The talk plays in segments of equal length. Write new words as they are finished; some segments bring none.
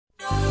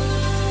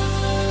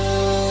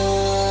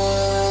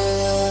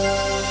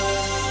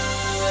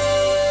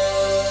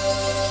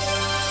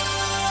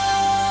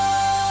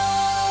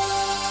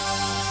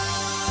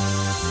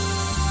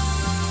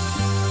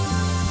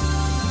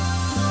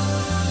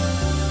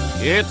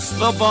It's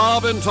the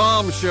Bob and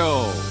Tom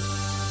Show.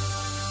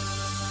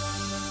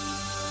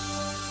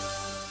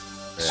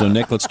 So,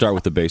 Nick, let's start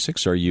with the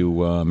basics. Are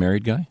you a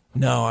married guy?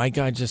 No, I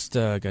just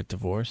got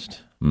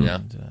divorced. Yeah.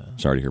 And,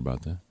 Sorry to hear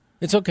about that.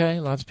 It's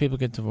okay. Lots of people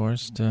get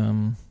divorced.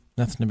 Nothing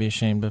to be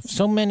ashamed of.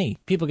 So many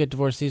people get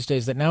divorced these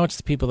days that now it's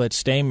the people that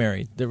stay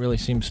married that really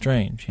seem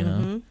strange, you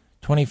know?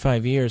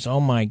 25 years, oh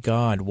my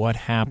God, what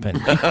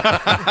happened?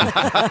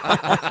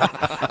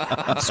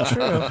 It's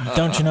true.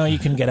 Don't you know you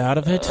can get out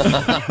of it?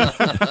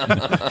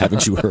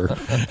 Haven't you heard?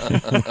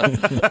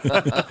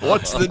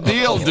 What's the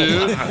deal,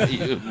 dude?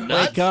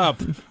 Wake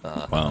up.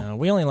 Wow.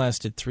 We only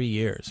lasted 3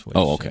 years. Which,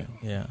 Oh, okay.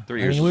 Yeah.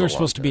 3 years we was a were long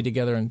supposed to be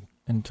together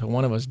until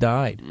one of us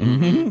died.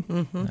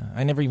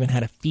 I never even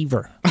had a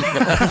fever.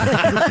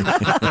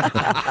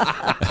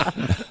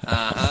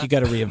 You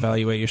got to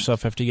reevaluate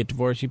yourself after you get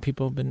divorced. You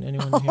people been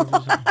anyone here?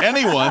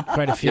 Anyone?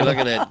 Quite a few. You're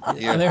looking at... Oh,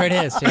 there it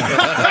is.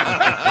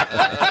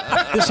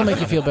 Yeah. This will make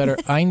you feel better.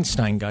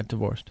 Einstein got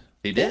divorced.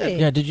 He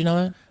did. Yeah, did you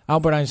know that?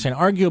 Albert Einstein,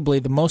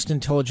 arguably the most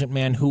intelligent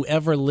man who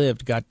ever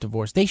lived, got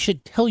divorced. They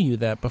should tell you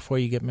that before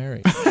you get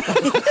married.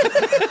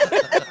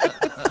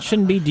 It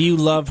shouldn't be, do you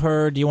love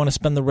her? Do you want to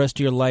spend the rest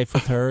of your life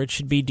with her? It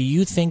should be, do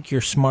you think you're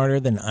smarter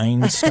than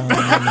Einstein?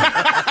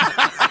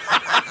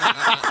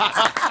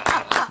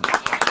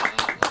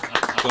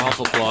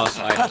 Golf applause.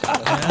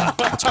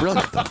 It's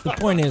brilliant. The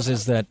point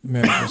is that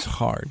marriage is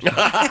hard.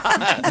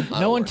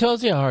 No one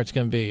tells you how hard it's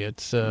going to be.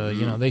 It's,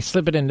 they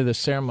slip it into the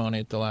ceremony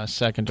at the last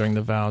second during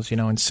the vows,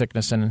 in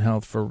sickness and in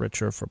health, for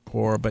richer or for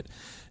poor. But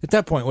at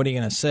that point, what are you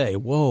going to say?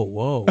 Whoa,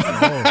 whoa,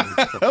 whoa.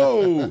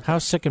 Oh. How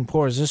sick and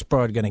poor is this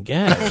broad going to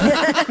get?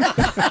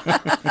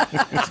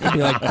 It's going to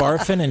be like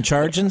barfing and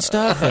charging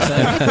stuff? Is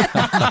that...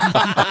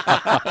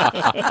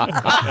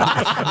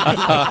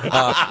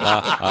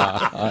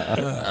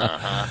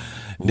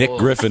 Nick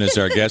Griffin is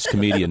our guest,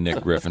 comedian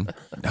Nick Griffin.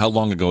 How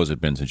long ago has it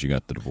been since you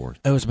got the divorce?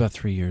 It was about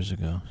 3 years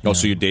ago. Oh,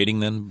 so you're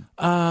dating then?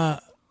 I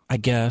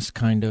guess,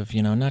 kind of.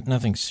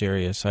 Nothing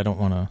serious. I don't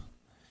want to...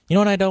 You know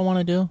what I don't want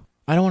to do?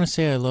 I don't want to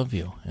say I love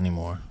you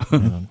anymore.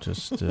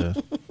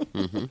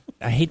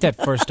 I hate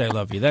that first I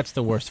love you. That's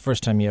the worst.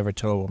 First time you ever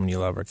tell a woman you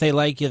love her. If they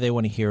like you, they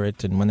want to hear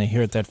it. And when they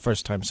hear it that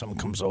first time, something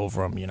comes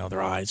over them.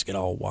 Their eyes get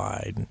all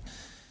wide. And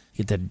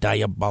get that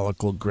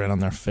diabolical grin on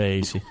their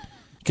face. You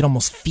can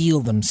almost feel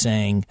them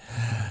saying,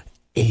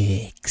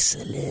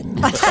 excellent.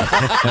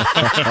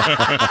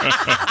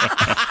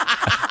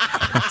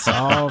 It's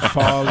all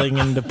falling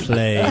into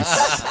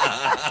place.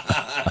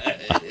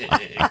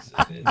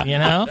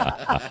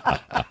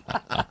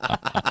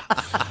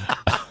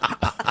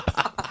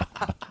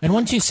 And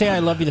once you say I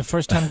love you the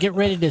first time, get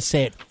ready to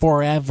say it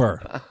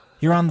forever.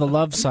 You're on the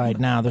love side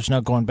now. There's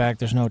no going back.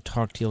 There's no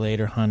talk to you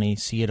later, honey.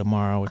 See you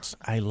tomorrow. It's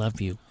I love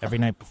you every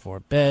night before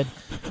bed,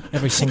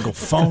 every single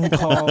phone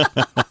call.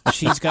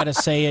 She's got to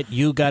say it.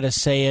 You got to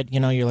say it.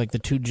 You're like the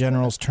two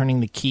generals turning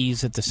the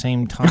keys at the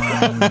same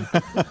time.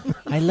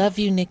 I love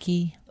you,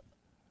 Nikki.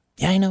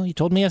 Yeah, I know. You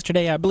told me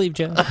yesterday. I believed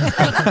you.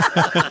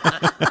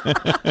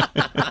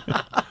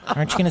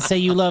 Aren't you going to say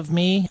you love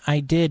me?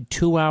 I did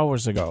 2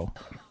 hours ago.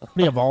 What,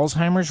 do you have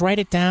Alzheimer's? Write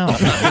it down.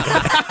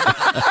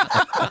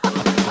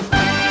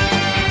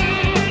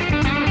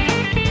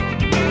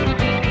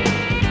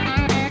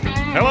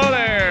 Hello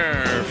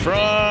there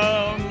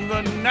from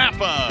the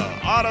Napa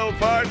Auto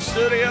Parts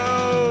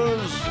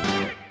Studios.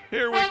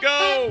 Here we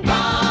go.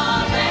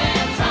 Bob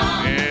and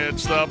Tom.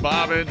 It's the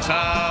Bob and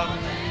Tom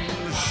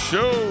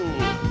Show.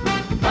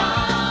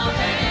 Bob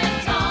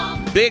and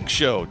Tom. Big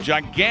show,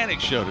 gigantic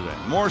show today.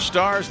 More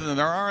stars than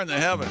there are in the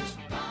heavens.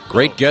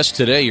 Great guest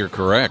today, you're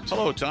correct.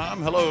 Hello,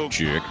 Tom. Hello,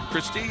 Chick.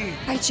 Christy.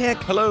 Hi, Chick.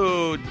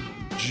 Hello,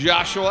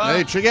 Joshua.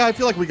 Hey, Chick, yeah, I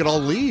feel like we could all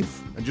leave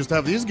and just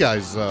have these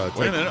guys Wait a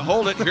take... minute.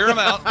 Hold it. Hear them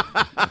out.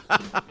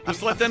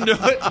 Just let them do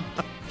it.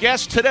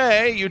 Guest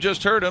today, you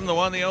just heard him, the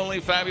one, the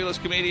only fabulous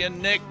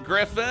comedian, Nick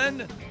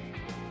Griffin.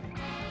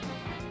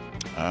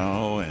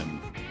 Oh, and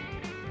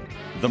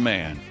the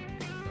man,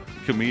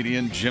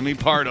 comedian Jimmy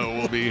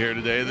Pardo will be here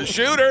today. The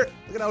shooter.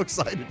 Look at how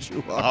excited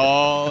you are.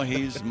 Oh,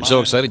 he's I'm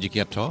so excited you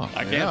can't talk.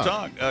 I can't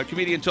talk.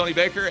 Comedian Tony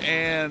Baker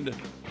and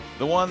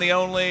the one, the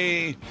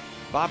only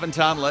Bob and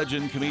Tom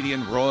legend,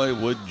 comedian Roy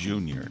Wood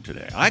Jr.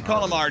 today. I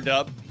call him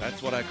R-Dub.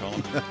 That's what I call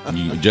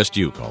him. Just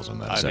you calls him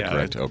that. Is that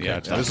correct? Okay. Yeah,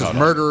 This is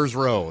Murderer's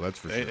Row, that's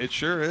for sure. It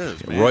sure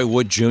is, man. Roy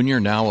Wood Jr.,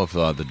 now of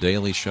The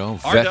Daily Show,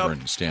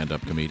 veteran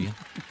stand-up comedian.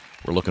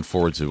 We're looking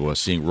forward to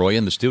seeing Roy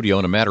in the studio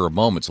in a matter of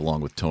moments,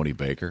 along with Tony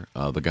Baker.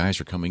 The guys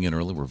are coming in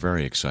early. We're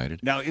very excited.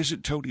 Now, is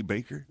it Tony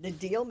Baker? The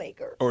deal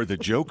maker. Or the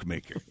joke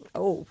maker?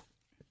 Oh.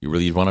 You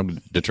really want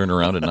him to turn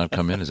around and not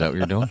come in? Is that what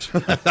you're doing?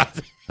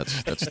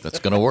 That's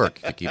going to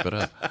work if you keep it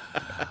up.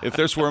 If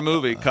this were a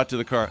movie, cut to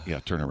the car. Yeah,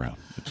 turn around.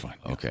 It's fine.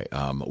 Okay.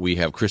 We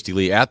have Christy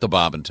Lee at the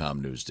Bob and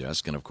Tom News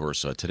Desk. And, of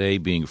course, today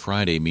being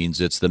Friday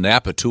means it's the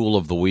Napa Tool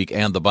of the Week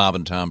and the Bob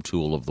and Tom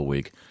Tool of the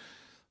Week.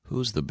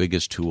 Who's the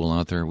biggest tool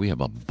out there? We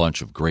have a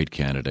bunch of great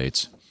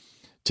candidates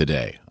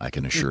today, I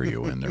can assure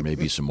you. And there may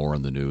be some more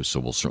in the news, so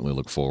we'll certainly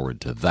look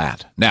forward to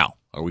that. Now,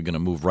 are we going to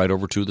move right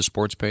over to the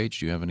sports page?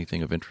 Do you have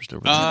anything of interest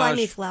over there? Did you buy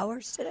me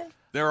flowers today?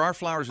 There are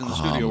flowers in the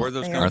studio. Where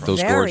those come Aren't from?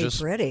 those very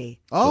gorgeous? pretty.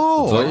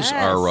 Oh, Those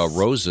are yes.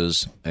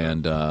 roses,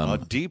 and A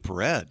deep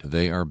red.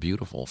 they are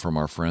beautiful from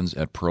our friends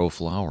at Pro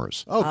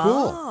Flowers. oh,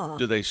 cool.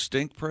 Do they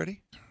stink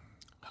pretty?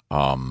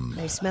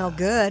 They smell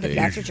good if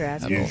that's what you're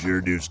asking. sure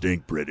do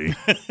stink pretty.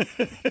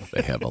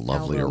 They have a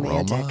lovely How aroma.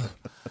 romantic.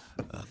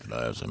 Could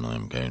I have some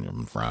lamb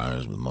and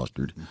fries with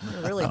mustard?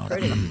 They're really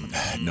pretty.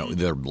 No,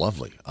 they're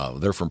lovely.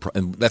 They're from,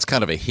 and that's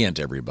kind of a hint,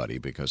 everybody,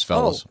 because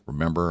fellas,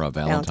 remember Valentine's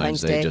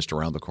Valentine's Day Day. just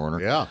around the corner?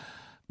 Yeah.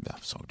 Yeah,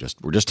 so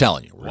we're just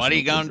telling you. What are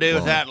you going to do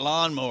with that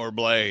lawnmower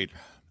blade?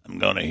 I'm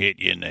going to hit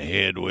you in the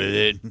head with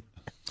it.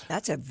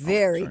 That's a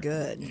very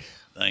good.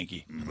 Thank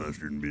you.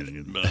 Mustard and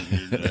biscuits.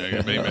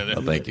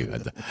 Oh, thank you.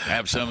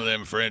 Have some of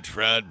them French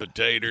fried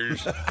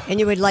potatoes. And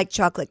you would like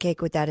chocolate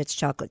cake with that. It's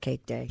chocolate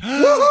cake day.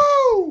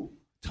 Woohoo!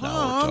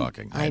 Now we're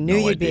talking. I had knew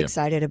no you'd be idea.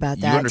 excited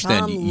about that. You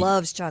understand? Tom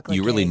loves chocolate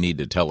You really cake. need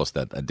to tell us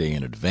that a day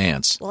in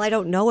advance. Well, I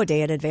don't know a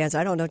day in advance.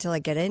 I don't know till I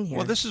get in here.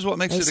 Well, this is what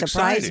makes They it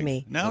surprise exciting.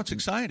 me. Now it's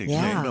exciting.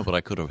 Yeah. No, but I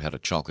could have had a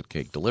chocolate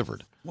cake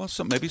delivered. Well,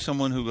 maybe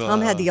someone who.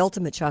 Tom had the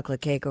ultimate chocolate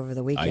cake over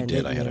the weekend. I did.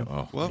 didn't I had you? it.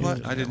 Oh,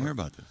 What? I didn't hear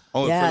about this.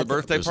 Oh, Yeah, for the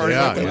birthday It was party?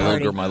 Yeah, my, yeah. little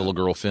girl, my little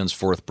girl Finn's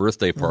 4th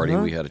birthday party.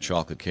 We had a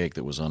chocolate cake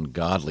that was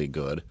ungodly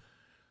good.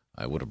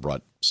 I would have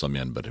brought some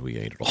in, but we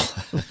ate it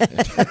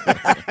all.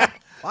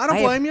 I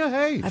don't blame you.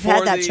 Hey. I've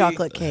had that the-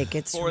 chocolate cake.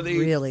 It's For the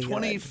really good.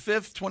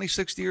 25th,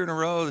 26th year in a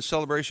row, the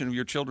celebration of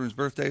your children's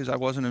birthdays, I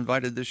wasn't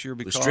invited this year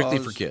It was because strictly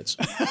for kids.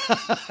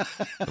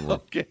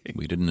 Okay.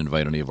 We didn't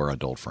invite any of our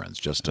adult friends,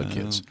 just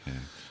kids.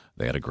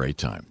 They had a great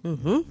time.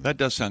 That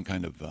does sound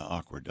kind of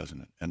awkward,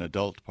 doesn't it? An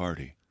adult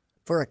party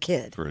For a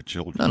kid. for a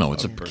children. No,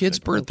 it's a kid's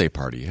birthday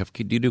party.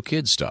 You do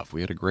kid stuff.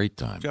 We had a great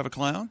time. Did you have a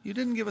clown? You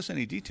didn't give us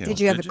any details. Did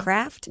you have a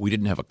craft? We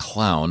didn't have a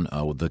clown.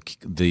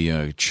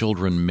 The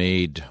children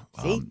made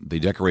they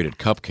decorated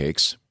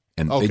cupcakes,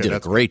 and Okay, they did a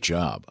that's great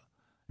job.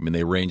 I mean,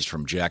 they ranged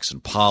from Jackson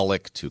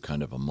Pollock to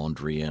kind of a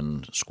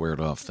Mondrian squared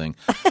off thing.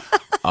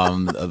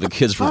 The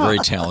kids were very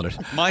talented.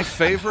 My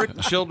favorite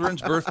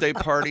children's birthday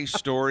party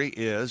story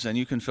is, and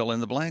you can fill in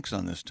the blanks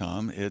on this,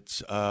 Tom.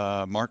 It's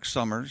Mark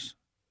Summers,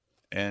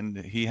 and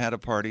he had a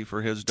party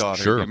for his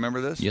daughter. Sure. Do you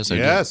remember this? Yes, I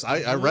do. Yes,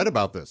 I read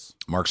about this.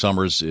 Mark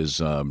Summers is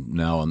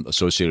now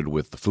associated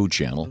with the Food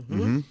Channel,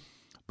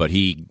 but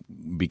he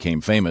became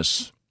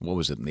famous. What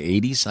was it in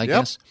the 80s? I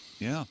guess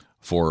Yeah.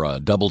 for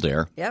Double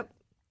Dare. Yep.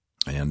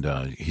 And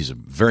he's a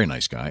very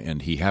nice guy,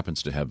 and he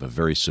happens to have a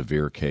very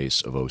severe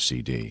case of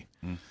OCD,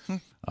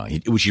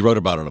 which he wrote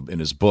about in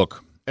his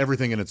book.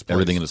 Everything in its place.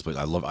 Everything in his place.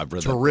 I've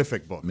read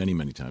Terrific that book. many,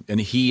 many times. And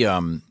he,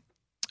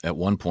 at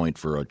one point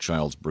for a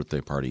child's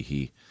birthday party,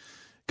 he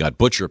got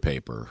butcher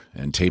paper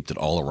and taped it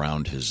all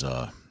around his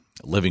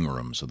living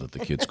room so that the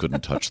kids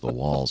couldn't touch the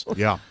walls.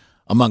 Yeah.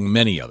 Among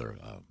many other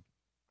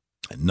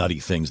nutty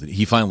things that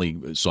he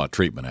finally sought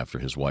treatment after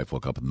his wife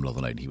woke up in the middle of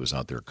the night and he was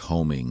out there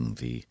combing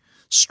the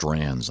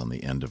strands on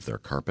the end of their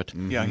carpet.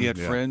 Yeah, he had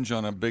fringe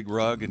on a big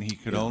rug, and he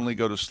could only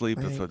go to sleep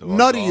if it was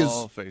Nutty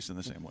all is- facing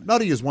the same way.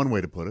 Nutty is one way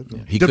to put it.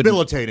 He couldn't-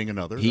 Debilitating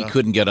another. He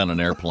couldn't get on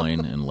an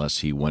airplane unless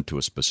he went to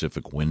a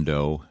specific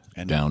window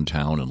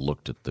downtown and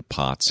looked at the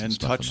pots And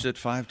stuff touched it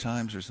 5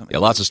 times or something. Yeah,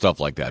 lots of stuff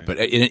like that. But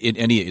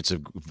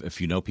if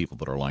you know people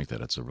that are like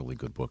that, it's a really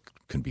good book.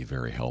 Can be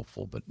very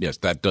helpful. But yes,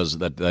 that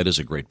is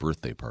a great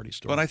birthday party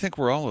story. But I think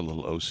we're all a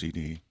little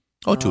OCD.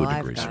 to a degree.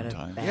 I've got it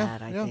sometimes.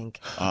 bad, I think.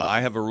 I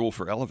have a rule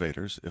for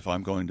elevators. If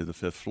I'm going to the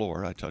 5th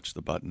floor, I touch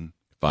the button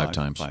Five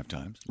times. 5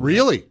 times.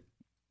 Really?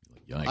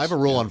 Yikes. I have a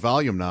rule on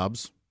volume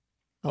knobs.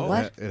 Oh,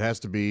 what? It has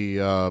to be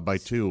by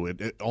 2.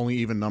 It only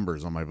even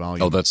numbers on my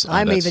volume. Oh, that's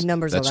I'm that's- even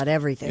numbers that's- about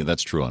everything. Yeah,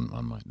 that's true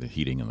on the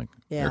heating and the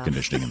air Yeah.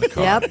 conditioning in the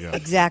car. Yep,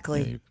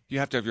 exactly. Yeah, You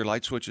have to have your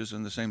light switches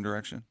in the same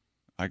direction.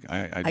 I do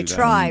I that.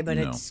 try, but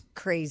No. it's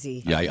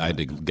crazy. Yeah, I had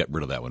to get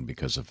rid of that one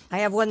because of I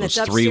have one those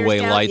that's upstairs three-way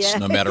now, lights. yeah.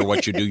 No matter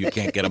what you do, you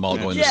can't get them all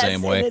going Yes, the same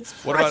and way. it's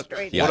What about-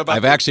 frustrating. Yeah, What about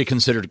I've actually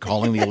considered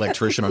calling the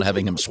electrician and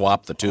having him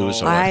swap the two.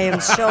 So I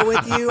am so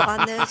with you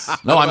on this.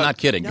 no, I'm not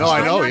kidding. No,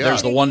 I know, yeah.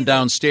 There's the one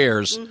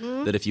downstairs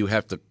Mm-hmm. that if you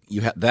have to,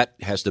 that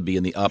has to be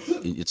in the up.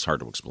 It's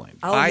hard to explain.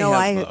 Oh, I no,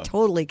 have, I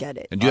totally get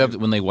it. And do you have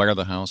when they wire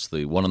the house,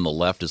 the one on the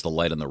left is the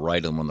light on the right,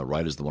 and the one on the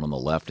right is the one on the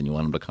left, and you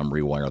want them to come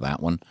rewire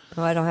that one?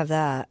 Oh, I don't have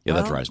that. Yeah,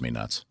 that Well, drives me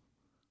nuts.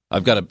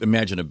 I've got to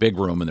imagine a big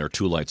room and there are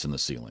 2 lights in the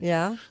ceiling.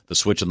 Yeah, The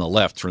switch on the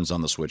left turns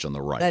on the switch on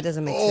the right. that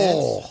doesn't make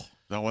sense.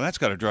 Oh, well, that's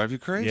got to drive you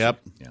crazy.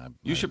 Yep. Yeah,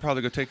 You should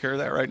probably go take care of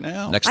that right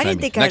now. Next I time,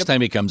 didn't think I'd- next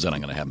time he comes in,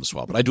 I'm going to have him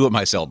swap it. I do it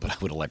myself, but I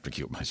would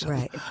electrocute myself.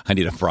 Right. I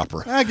need a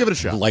proper Give it a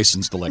shot.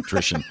 licensed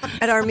electrician.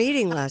 At our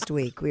meeting last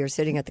week, we were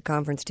sitting at the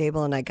conference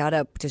table, and I got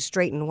up to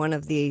straighten one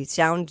of the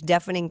sound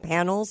deafening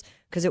panels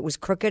because it was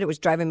crooked. It was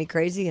driving me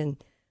crazy. And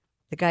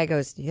the guy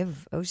goes, "Do you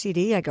have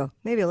OCD?" I go,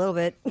 "Maybe a little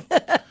bit."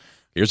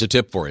 Here's a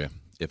tip for you.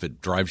 If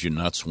it drives you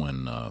nuts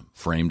when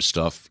framed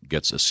stuff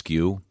gets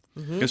askew,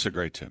 It's a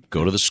great tip.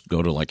 go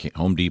to like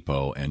Home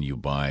Depot and you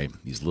buy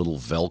these little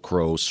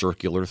Velcro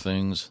circular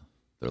things.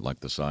 They're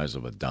like the size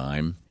of a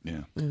dime,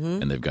 Yeah.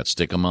 and they've got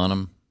stickum on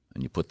them.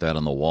 And you put that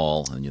on the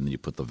wall, and then you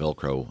put the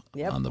Velcro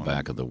Yep. on the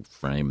back of the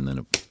frame, and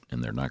then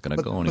and they're not going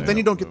to go anywhere. But then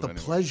you don't get the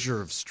pleasure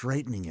of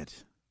straightening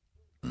it.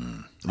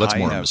 That's I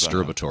more have,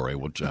 masturbatory,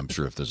 which I'm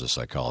sure if there's a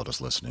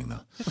psychologist listening, though.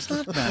 It's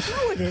not that.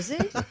 No, it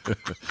isn't.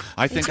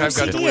 I think It's I've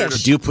got the OCD-ish.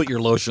 weirdest. Do you put your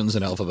lotions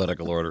in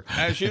alphabetical order?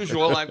 As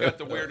usual, I've got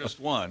the weirdest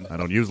one. I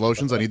don't use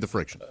lotions. I need the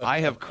friction. I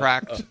have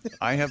cracked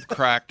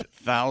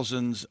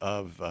thousands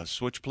of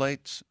switch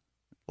plates,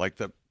 like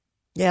the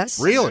Yes.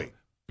 Really?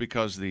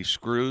 because the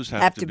screws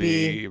have to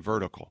be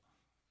vertical.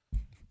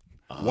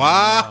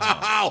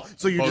 Wow.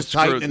 So you Both just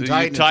tighten screws- and you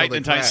tighten tighten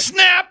until and they tighten.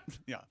 crack. Snap.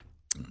 Yeah.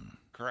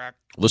 Crack.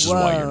 This is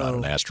why you're not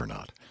an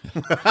astronaut.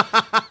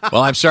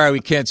 Well, I'm sorry we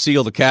can't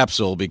seal the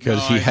capsule because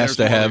No, he has there's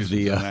to more have reasons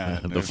the than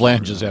that. the There's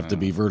flanges more- have to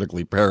be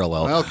vertically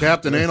parallel. Well,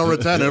 Captain Anal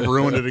Retentive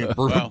ruined it.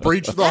 He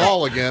breached the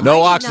hull again.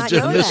 No I did not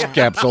oxygen in know this that.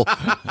 capsule.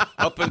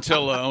 Up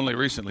until only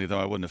recently, though,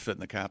 I wouldn't have fit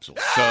in the capsule.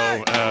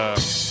 So,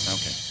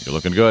 okay. You're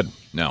looking good.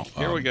 Now,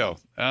 Here we go.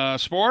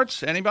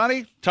 Sports.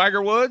 Anybody?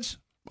 Tiger Woods.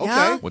 Okay.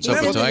 Yeah? What's He's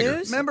up with in the Tiger?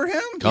 news? Remember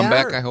him?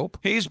 Comeback, Yeah. I hope.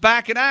 He's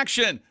back in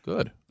action.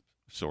 Good.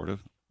 Sort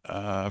of.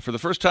 For the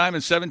first time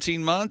in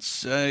 17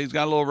 months, he's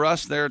got a little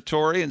rust there at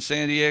Torrey in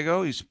San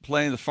Diego. He's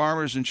playing the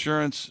Farmers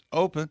Insurance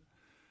Open.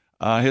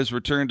 His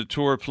return to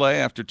tour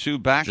play after 2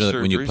 back You know that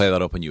surgeries. when you play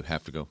that open, you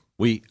have to go,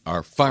 we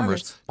are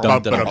farmers,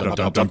 dum, dum, dum,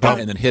 dum, dum, dum,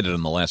 and then hit it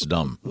in the last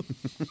dum.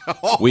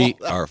 We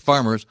are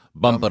farmers,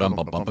 bum, ba, dum,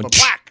 bum, bum, bum,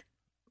 whack.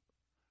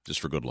 Just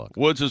for good luck.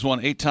 Woods has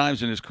won 8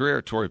 times in his career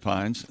at Torrey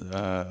Pines.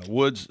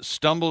 Woods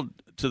stumbled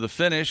to the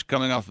finish,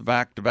 coming off the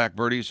back-to-back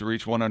birdies to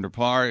reach 1 under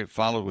par. He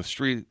followed with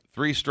 3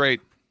 straight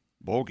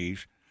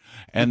bogeys,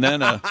 and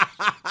then a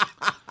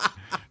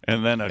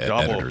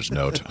double. Editor's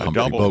note, a Humphrey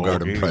double Bogart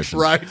bogey. impressions.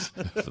 Right.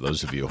 For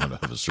those of you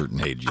of a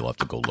certain age, you'll have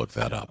to go look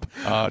that up.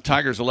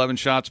 Tiger's 11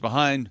 shots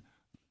behind.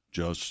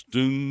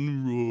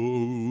 Justin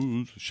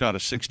Rose shot a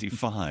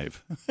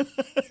 65.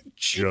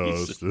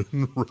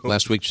 Justin Rose.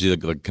 Last week, you see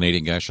the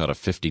Canadian guy shot a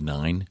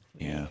 59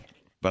 Yeah,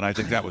 but I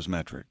think that was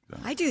metric.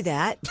 I do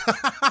that.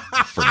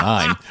 for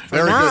 9.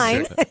 Very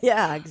Nine. good.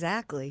 Yeah,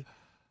 exactly.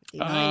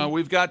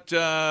 We've got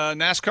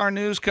NASCAR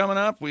news coming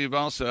up. We've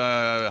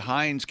also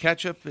Heinz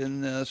Ketchup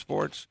in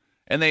sports.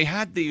 And they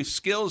had the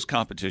skills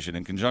competition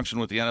in conjunction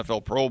with the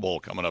NFL Pro Bowl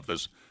coming up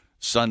this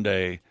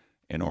Sunday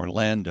in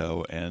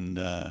Orlando. And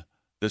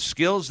the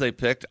skills they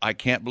picked, I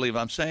can't believe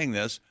I'm saying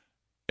this,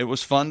 it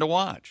was fun to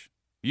watch.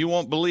 You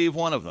won't believe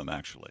one of them,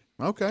 actually.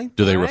 Okay.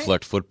 Do they All right.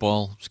 reflect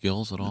football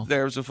skills at all?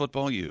 There's a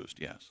football used,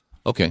 yes.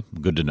 Okay,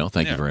 good to know.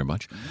 Thank you Yeah. very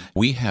much.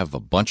 We have a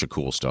bunch of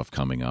cool stuff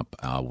coming up.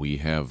 We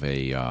have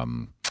a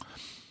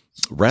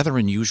rather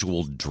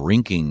unusual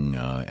drinking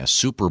a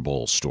Super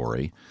Bowl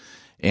story,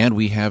 and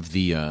we have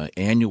the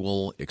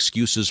annual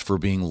excuses for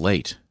being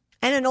late.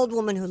 And an old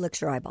woman who licks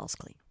her eyeballs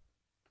clean.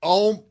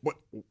 Oh,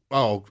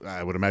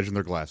 I would imagine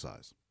they're glass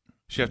eyes.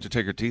 She have to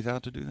take her teeth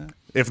out to do that?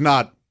 If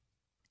not,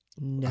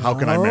 No. how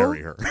can I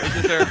marry her?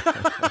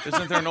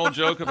 Isn't there an old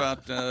joke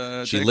about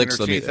She taking licks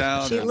her them- teeth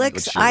out? She and-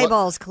 licks But your-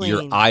 eyeballs clean.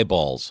 Your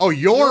eyeballs. Oh,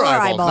 your Your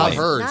eyeballs, not eyeballs,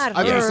 hers. not I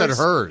thought you said hers.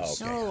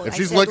 hers. No, If I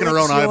she's said licking her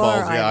licks own your eyeballs,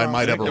 yeah, I eyeballs. might I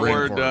have think a the ring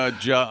word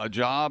for her.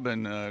 job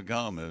and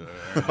gum.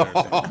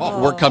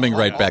 We're coming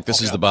right back.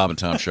 This is the Bob and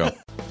Tom Show.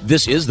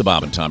 This is the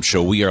Bob and Tom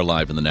Show. We are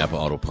live in the Napa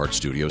Auto Parts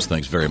Studios.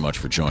 Thanks very much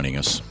for joining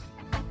us.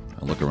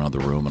 I look around the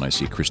room and I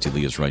see Christy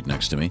Lee is right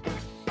next to me.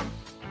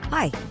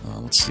 Hi.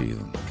 Let's see.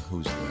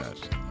 Who's that?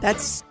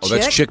 That's Oh,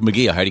 that's Chick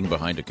McGee hiding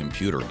behind a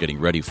computer, getting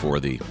ready for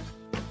the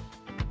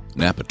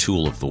Napa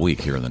Tool of the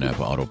Week here in the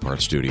Napa Auto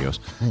Parts Studios.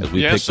 As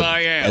we Yes, pick I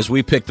am. As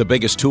we pick the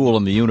biggest tool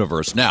in the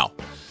universe. Now,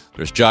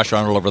 there's Josh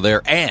Arnold over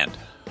there and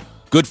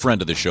good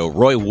friend of the show,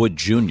 Roy Wood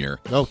Jr.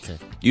 Okay.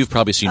 You've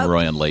probably seen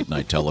Roy on late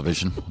night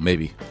television,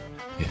 maybe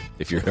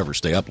if you ever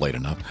stay up late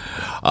enough.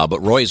 But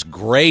Roy's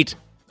great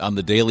on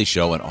The Daily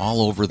Show and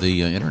all over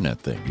the internet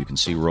thing. You can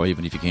see Roy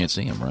even if you can't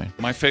see him, right?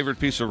 My favorite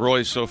piece of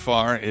Roy's so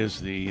far is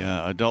the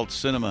adult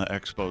cinema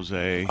expose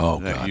that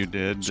God. you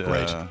did It's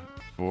great.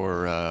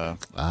 for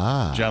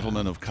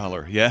Gentlemen of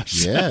Color.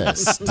 Yes.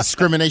 Yes.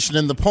 Discrimination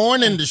in the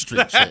porn industry.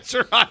 That's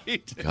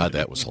right. God,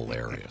 that was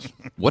hilarious.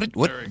 What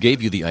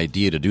gave you the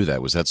idea to do that?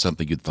 Was that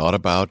something you'd thought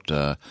about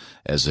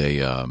as a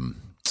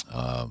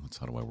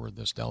how do I word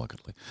this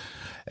delicately?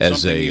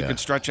 As Something a you could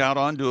stretch out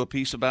on, do a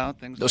piece about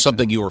things like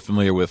something you were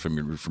familiar with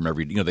from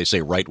every. They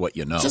say write what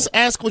you know. Just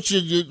ask what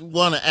you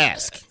want to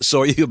ask.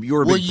 So you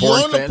were a Were big you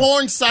porn on fan? the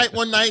porn site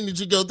one night and did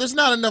you go, there's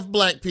not enough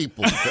black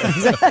people?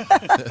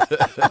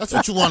 That's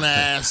what you want to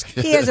ask.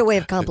 He has a way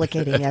of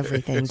complicating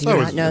everything. Do you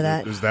not know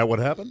that? Is that what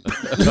happened?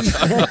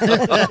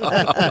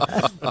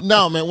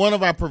 No, man, one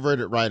of our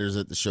perverted writers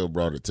at the show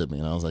brought it to me,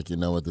 and I was like, you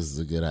know what, this is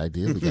a good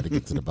idea. We got to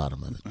get to the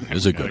bottom of it. It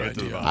is a good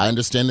idea. I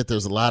understand that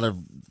there's a lot of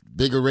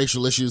bigger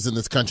racial issues in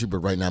this country, but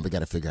right now we got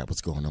to figure out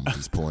what's going on with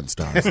these porn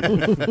stars.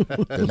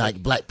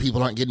 Black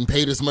people aren't getting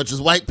paid as much as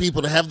white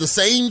people to have the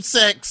same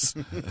sex.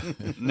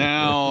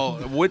 Now,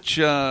 which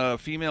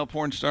female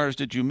porn stars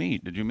did you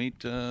meet? Did you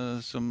meet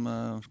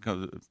some?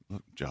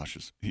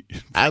 Josh's.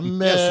 I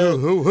met Yes,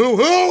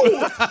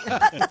 who?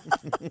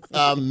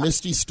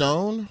 Misty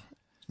Stone.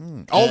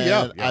 Oh, And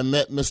yeah. I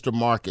met Mr.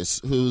 Marcus,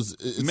 who's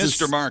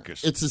Mr.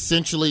 Marcus. It's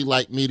essentially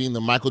like meeting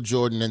the Michael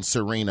Jordan and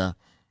Serena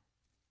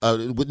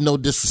with no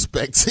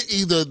disrespect to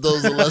either of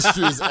those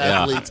illustrious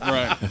athletes.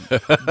 Right.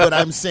 But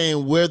I'm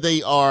saying where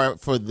they are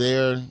for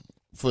their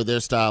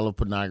style of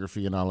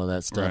pornography and all of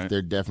that stuff, Right.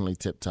 they're definitely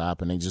tip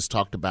top. And they just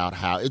talked about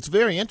how it's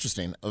very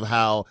interesting of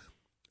how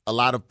a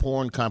lot of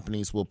porn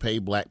companies will pay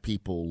black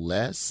people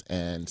less,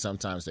 and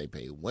sometimes they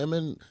pay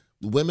women.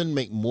 The women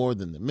make more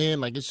than the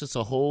men. Like, it's just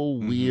a whole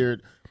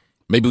weird.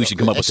 Maybe we should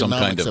come up with some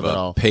kind economics of of it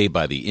all. pay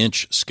by the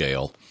inch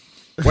scale.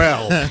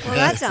 Well, Well,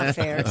 that's not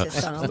fair to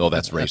some. Oh,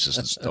 that's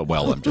racist. Oh,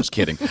 well, I'm just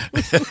kidding.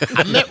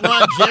 I met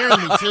Ron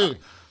Jeremy too.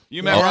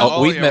 You met Oh, Ron?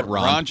 oh, we've met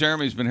Ron. Ron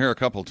Jeremy's been here a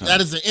couple times. That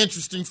is an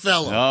interesting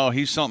fellow. Oh,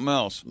 he's something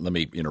else. Let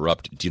me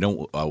interrupt. Do you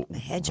know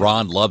hedgehog.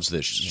 Ron loves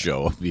this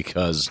show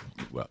because,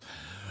 well,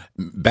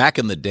 back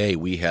in the day,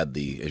 we had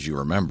as you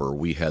remember,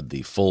 we had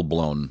the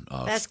full-blown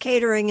Best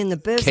catering in the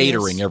business.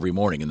 catering every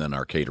morning, and then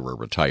our caterer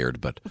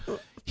retired. But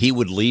he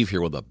would leave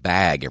here with a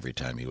bag every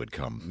time he would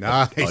come.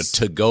 Nice.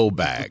 A to-go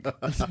bag.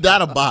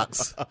 Not a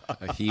box.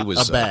 He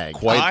was A bag.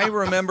 quite. I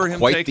remember him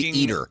quite the taking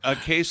eater. a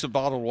case of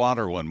bottled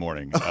water one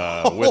morning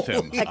with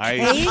him.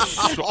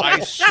 I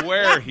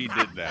swear he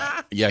did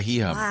that. Yeah, he.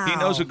 He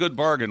knows a good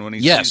bargain when he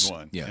Yes, sees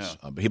one. yes.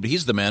 Yeah. But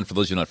he's the man. For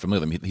those of you not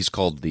familiar with him, he's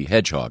called the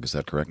Hedgehog. Is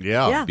that correct?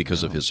 yeah. Yeah.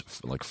 Because of his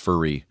like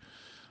furry.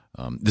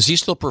 Does he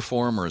still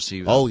perform, or is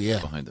he? Oh, yeah.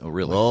 Behind, oh,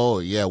 really? Oh,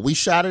 yeah. We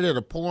shot it at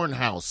a porn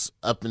house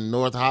up in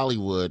North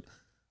Hollywood.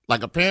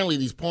 Like, apparently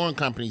these porn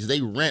companies,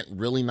 they rent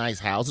really nice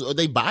houses, or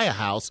they buy a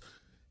house,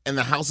 and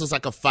the house is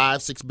like a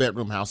 5-6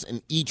 bedroom house,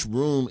 and each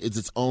room is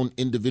its own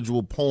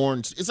individual porn.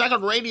 It's like a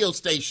radio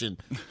station,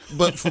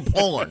 but for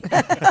porn.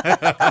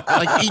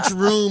 Like, each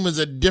room is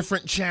a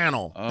different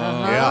channel.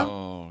 Yeah.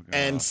 Oh, God.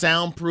 And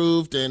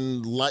soundproofed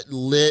and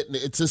lit.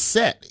 It's a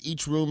set.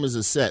 Each room is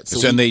a set. So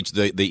then they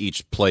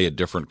each play a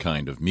different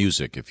kind of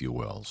music, if you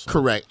will. So.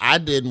 Correct. I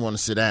didn't want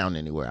to sit down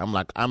anywhere. I'm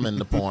like, I'm in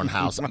the porn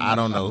house. I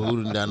don't know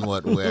who done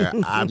what where.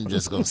 I'm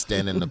just going to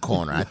stand in the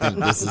corner. I think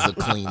this is a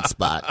clean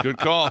spot. Good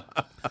call.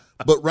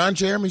 But Ron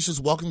Jeremy's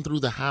just walking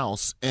through the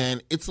house,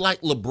 and it's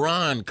like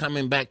LeBron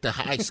coming back to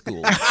high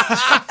school.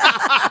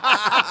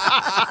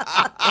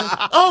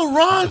 Oh,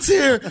 Ron's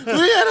here.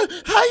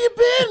 How you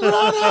been,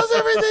 Ron? How's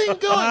everything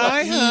going?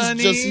 Hi,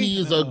 honey. He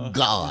is a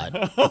god.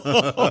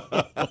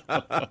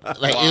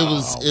 Like,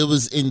 it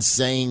was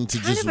insane to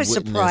Kind just of a witness.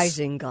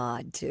 surprising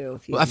God, too.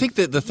 If you, Well, I think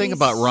the thing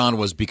about Ron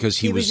was because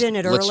he was in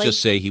it let's early.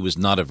 just say he was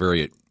not a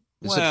very.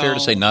 Is it fair to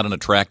say Well- not an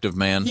attractive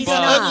man? He's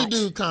But- an ugly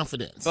dude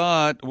confidence.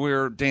 But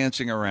we're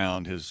dancing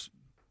around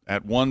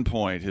at one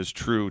point, his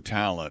true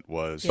talent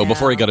was So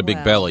before he got a big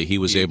well. belly, he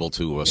was able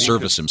to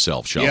service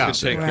himself, shall Yeah. we to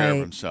say? take care of Right.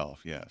 himself.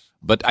 Yes.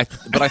 But I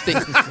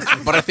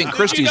think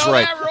Christie's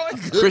right.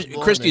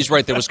 Christie's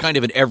right. There was kind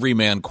of an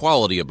everyman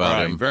quality about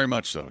Right. him. Very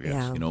much so. Yes.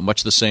 Yeah. You know,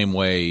 much the same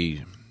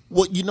way.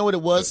 Well, you know what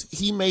it was?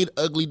 He made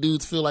ugly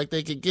dudes feel like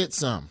they could get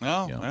some.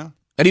 Oh, Yeah. yeah.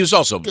 And he was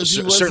also 'Cause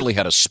he wasn't- certainly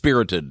had a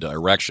spirited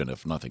erection,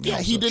 if nothing Yeah,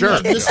 else. he So-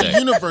 didn't have Mr.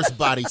 Universe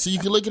body, so you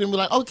can look at him and be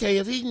like, okay,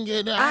 if he can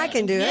get that, I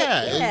can do it.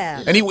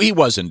 Yeah. And he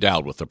was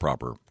endowed with the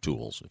proper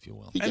tools, if you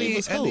will. He And gave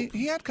us hope.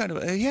 he had kind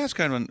of he has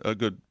kind of a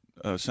good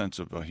sense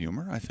of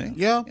humor, I think.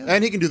 Yeah,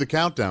 and he can do the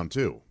countdown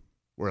too,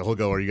 where he'll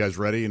go, "Are you guys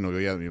ready?" And he'll go,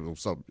 "Yeah."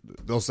 So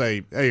they'll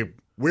say, "Hey,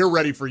 we're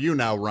ready for you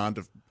now, Ron,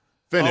 to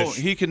finish." Oh,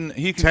 he can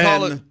 10,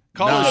 call it He a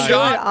can do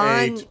shot. it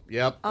on- 8,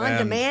 yep, on and-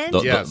 demand?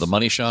 The, the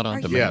money shot on Are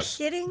you demand. Yes.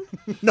 kidding?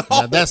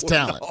 Now, that's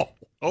talent.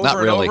 Over Not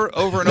and really.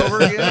 over and over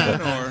again,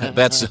 or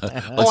That's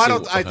Oh, I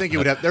don't. I think it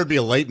would have. There'd be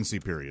a latency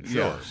period.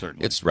 Sure. yeah,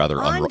 certainly. It's rather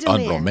On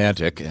demand.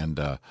 unromantic, and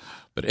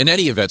but in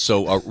any event,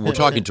 so we're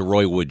talking to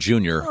Roy Wood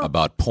Jr.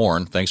 about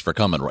porn. Thanks for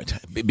coming, Roy,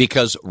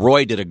 because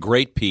Roy did a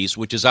great piece,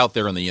 which is out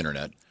there on the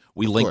internet.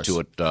 We linked to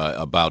it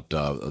about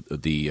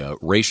the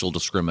racial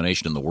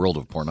discrimination in the world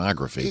of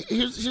pornography.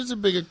 Here's a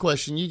bigger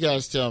question. You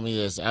guys tell me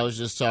this. I was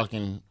just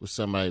talking with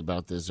somebody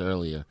about this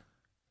earlier.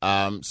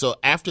 So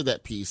after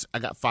that piece, I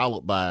got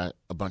followed by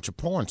a bunch of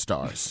porn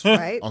stars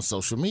Right. on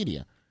social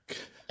media.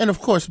 And of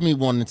course, me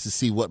wanting to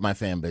see what my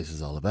fan base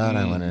is all about,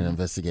 I went and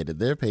investigated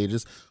their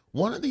pages.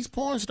 One of these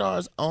porn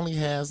stars only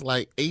has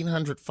like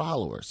 800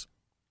 followers.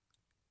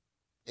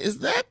 Does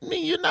that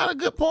mean you're not a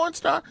good porn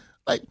star?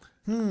 Like,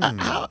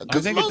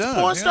 because think it most does,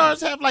 porn yeah.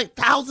 stars have like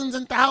thousands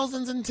and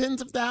thousands and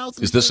tens of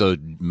thousands. Is this a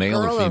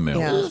male Girl or or- female?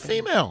 yeah. It was a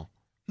female?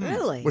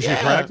 Really? Was she Yeah.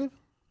 attractive?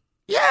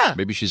 Yeah,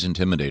 Maybe she's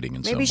intimidating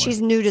in some Maybe way.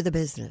 she's new to the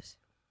business.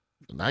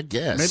 I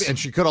guess. Maybe, and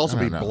she could also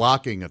I be don't know.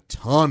 blocking a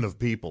ton of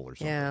people or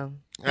something. Yeah.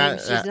 I-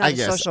 She's not I a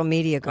guess. social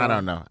media girl. I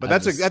don't know. But I I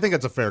think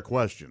that's a fair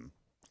question.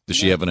 Does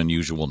she have an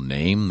unusual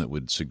name that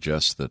would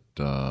suggest that?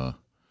 no.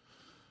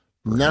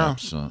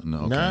 Perhaps, no.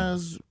 Okay. No,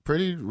 it's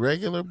pretty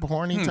regular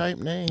horny type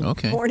name.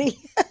 Okay. Horny.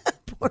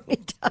 Horny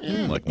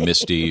time. Like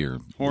Misty or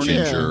Horny.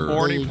 Ginger or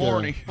Horny, There you go.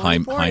 horny.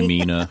 Horny.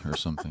 Hymena or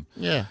something.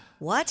 Yeah.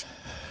 What?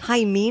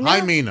 Hymena?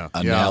 Hi, Mina.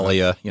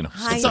 Analia, you know.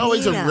 It's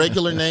always a Hyena.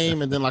 regular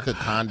name and then like a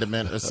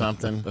condiment or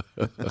something.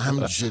 I'm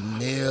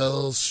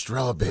Janelle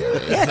Strawberry.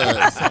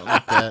 Something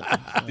like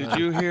that. Did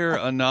you hear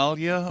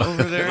Analia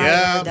over there?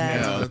 Yeah, heard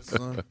that. yeah.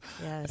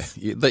 That's, Yes.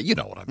 You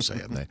know what I'm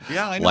saying. They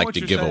Yeah, I know like what to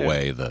you're give saying.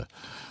 away the.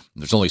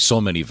 There's only so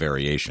many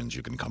variations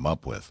you can come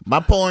up with. My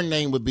porn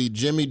name would be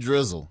Jimmy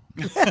Drizzle.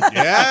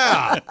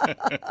 Yeah.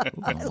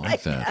 Ooh, I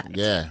like that.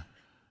 Yeah.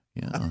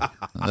 Yeah.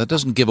 That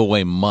doesn't give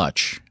away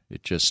much.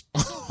 It just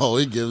Oh,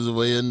 it gives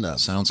away enough.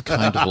 sounds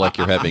kind of like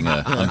you're having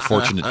an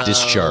unfortunate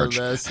discharge.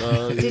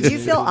 Did you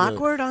feel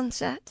awkward on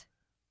set?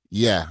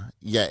 Yeah.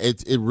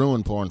 It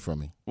ruined porn for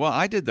me. Well,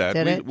 I did that.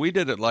 Did it? We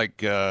did it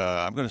like,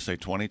 I'm going to say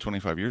 20,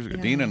 25 years ago.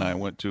 Yeah. Dean and I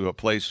went to a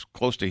place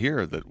close to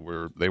here that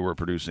they were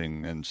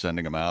producing and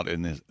sending them out.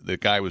 And the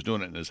guy was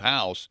doing it in his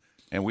house.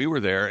 And we were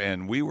there,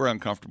 and we were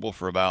uncomfortable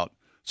for about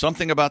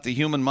something about the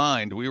human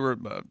mind. We were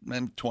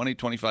 20,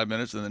 25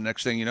 minutes, and the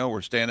next thing you know,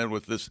 we're standing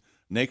with this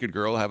naked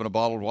girl having a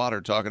bottle of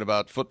water talking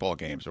about football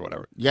games or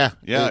whatever. Yeah.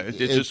 Yeah, it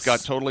just got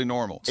totally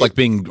normal. It's like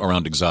being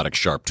around exotic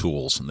sharp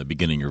tools. In the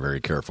beginning, you're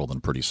very careful.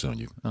 Then pretty soon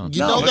you. Oh,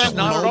 You know it's that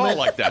not at all moment?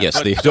 like that.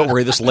 yes, But- don't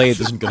worry. This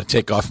lathe isn't going to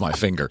take off my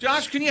finger.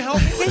 Josh, can you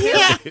help me with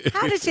this?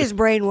 How does his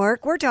brain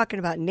work? We're talking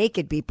about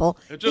naked people.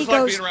 It's just He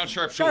like goes, being around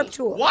sharp sharp tools.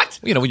 tool. What?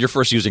 You know, when you're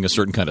first using a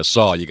certain kind of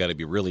saw, you got to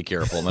be really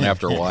careful. And then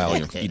after a while,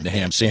 you're eating a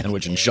ham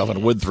sandwich and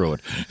shoving wood through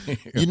it.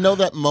 You know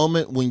that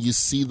moment when you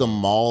see the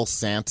mall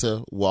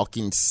Santa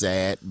walking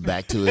sad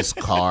back to his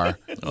car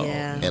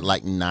Yeah. at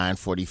like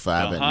 9:45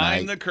 at Behind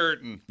night, the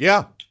curtain.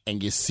 Yeah.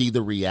 and you see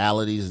the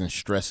realities and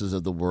stresses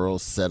of the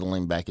world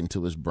settling back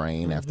into his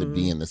brain after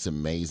being this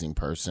amazing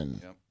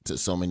person to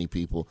so many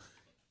people.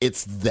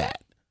 It's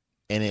that.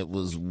 And it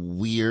was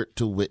weird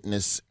to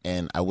witness,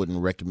 and I wouldn't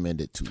recommend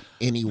it to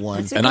anyone.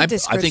 That's a And good I think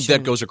description.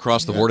 that goes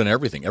across the board in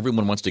everything.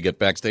 Everyone wants to get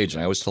backstage,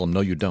 and I always tell them,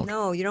 no, you don't.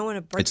 No, you don't want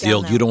to break It's down the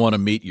old, that. you don't want to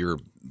meet your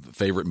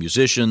favorite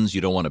musicians.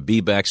 You don't want to be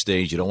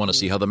backstage. You don't want to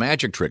see how the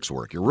magic tricks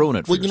work. You ruin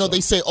it for Well, you know, yourself.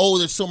 they say, oh,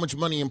 there's so much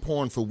money in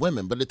porn for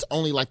women, but it's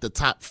only like the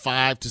top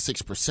 5 to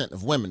 6%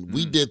 of women.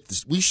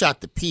 We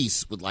shot the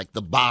piece with like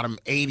the bottom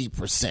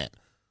 80%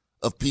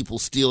 of people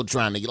still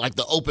trying to get, like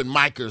the open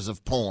micers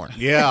of porn.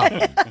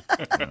 Yeah.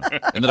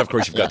 And then, of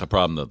course, you've got the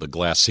problem that the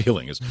glass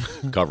ceiling is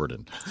covered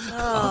in.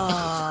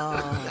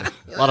 Oh.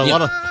 A lot of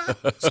Not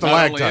only is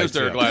stalactites.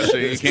 there a Yeah. glass, so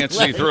you can't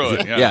see through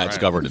it. Yeah, it's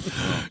right. covered in,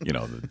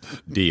 the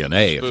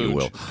DNA, if you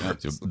will.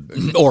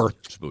 Or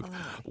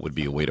would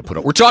be a way to put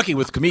it. We're talking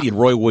with comedian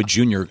Roy Wood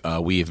Jr.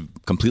 We have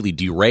completely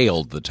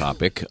derailed the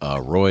topic.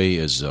 Roy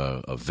is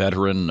a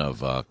veteran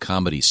of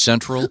Comedy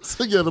Central.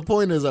 So, yeah, the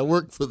point is I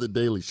work for The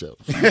Daily Show.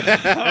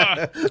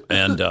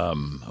 And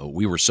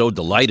we were so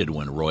delighted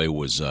when Roy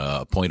was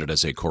appointed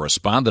as a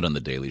correspondent on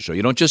The Daily Show.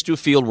 You don't just do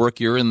field work,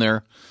 you're in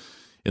there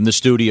in the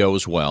studio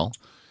as well.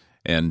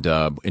 And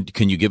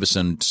can you give us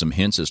some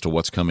hints as to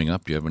what's coming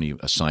up? Do you have any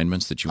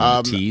assignments that you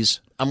want to tease?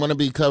 I'm going to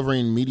be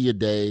covering Media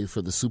Day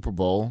for the Super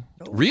Bowl.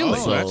 Really?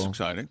 Oh, that's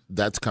exciting.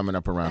 That's coming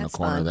up around That's the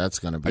corner. fun. That's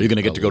going to be Are you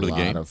gonna get to go to the a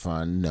game? lot of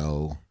fun.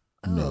 No.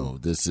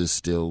 This is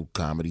still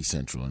Comedy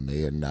Central, and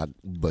they are not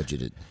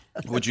budgeted.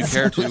 Would you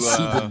care to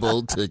Super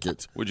Bowl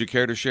tickets. Would you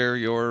care to share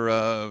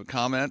your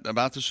comment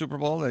about the Super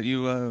Bowl that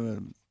you?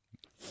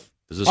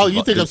 Does this Oh,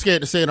 you invo- think I'm does-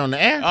 scared to say it on the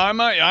air?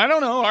 I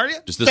don't know. Are you?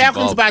 does this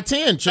Falcons involve- by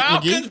 10, Chick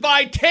Falcons McGee.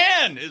 by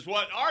 10 is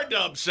what our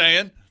Dub's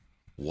saying.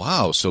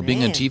 Wow, so being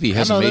on Man. TV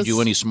hasn't know made this-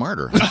 you any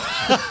smarter.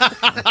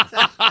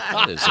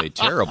 That is a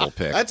terrible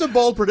pick. That's a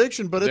bold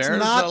prediction, but it's There's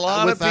not a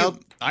lot without, of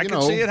people. I you can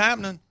know, see it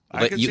happening. I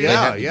But can you- see they, it Yeah,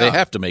 have, happening. they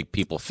have to make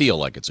people feel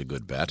like it's a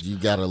good bet. You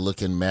got to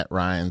look in Matt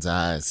Ryan's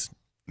eyes.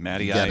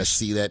 Matty You got to Ice.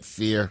 see that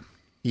fear.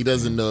 He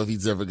doesn't know if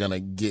he's ever going to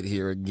get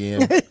here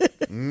again.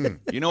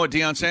 You know what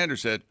Deion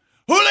Sanders said?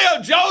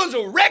 Julio Jones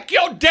will wreck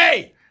your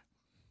day.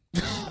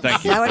 Thank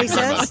Is you. that what he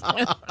says?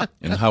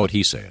 And how would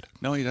he say it?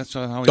 No, that's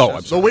how he Oh, says I'm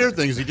it. The weird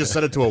thing is he just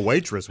said it to a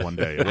waitress one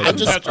day. It wasn't-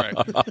 That's right.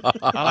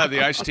 I'll have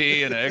the iced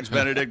tea and an eggs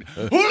Benedict.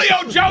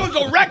 Julio Jones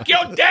will wreck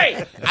your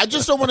day. I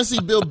just don't want to see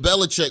Bill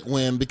Belichick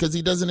win because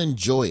he doesn't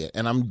enjoy it.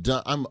 And I'm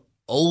done. I'm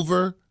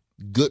over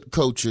good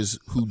coaches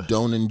who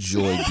don't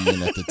enjoy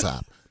being at the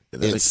top.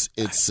 It's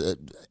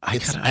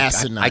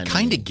asinine. I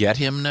kind of get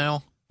him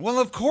now. Well,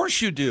 of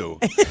course you do.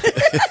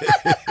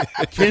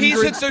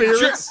 Kindred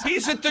spirits.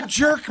 He's at the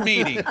jerk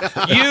meeting. You,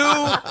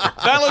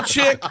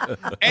 Belichick,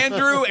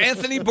 Andrew,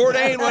 Anthony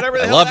Bourdain, whatever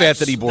the I hell love that-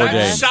 Anthony Bourdain.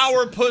 that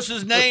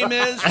sourpuss's name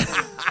is.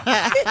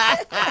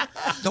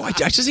 No, I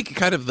just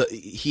think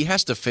he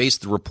has to face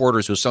the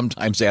reporters who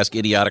sometimes ask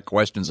idiotic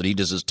questions, and he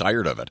just is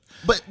tired of it.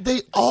 But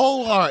they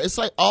all are. It's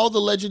like all the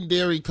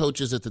legendary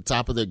coaches at the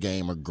top of their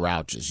game are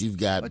grouches. You've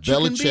got But you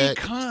can be Belichick.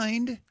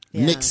 kind.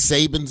 Nick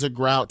Saban's a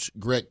grouch.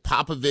 Greg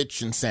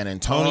Popovich in San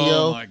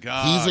Antonio. Oh, my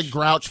gosh. He's a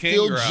grouch. King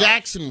Phil grouch.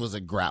 Jackson was a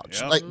grouch.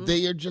 Yep. Like,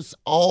 they are just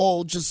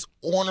all just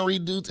ornery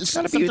dudes. It's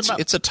something about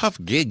It's a tough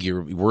gig.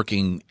 You're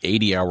working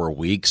 80-hour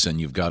weeks,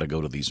 and you've got to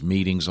go to these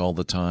meetings all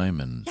the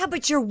time. And Yeah,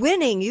 but you're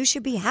winning. You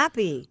should be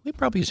happy. he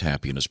probably is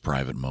happy in his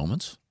private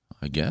moments,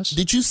 I guess.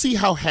 Did you see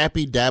how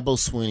happy Dabo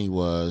Swinney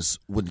was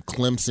when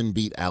Clemson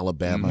beat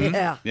Alabama?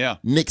 Yeah. Yeah.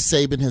 Nick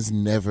Saban has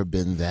never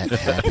been that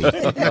happy.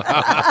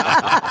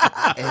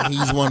 And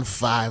he's won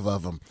 5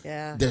 of them.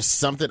 Yeah. There's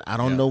something, I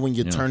don't know when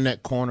you turn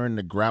that corner in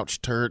the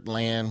grouch turd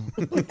land.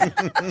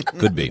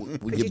 Could be. When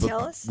Could you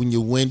tell us? When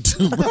you win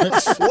too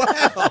much.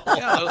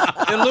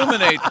 Yeah,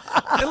 illuminate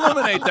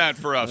Eliminate that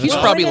for us. He's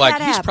Well, probably when did like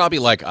that he's happen? probably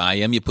like I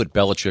am. You put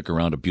Belichick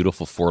around a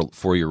beautiful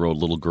four-year-old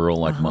little girl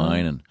like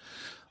mine, and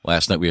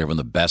last night we were having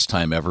the best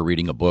time ever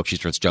reading a book. She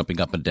starts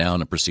jumping up and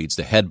down and proceeds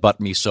to headbutt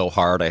me so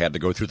hard I had to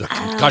go through the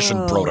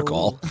concussion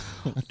protocol.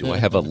 Do I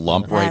have a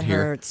lump right That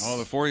here? hurts. Oh,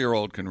 the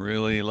 4-year-old can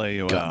really lay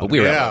you out. But we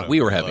were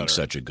Yeah. having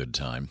such a good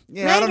time.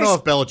 Yeah, I don't know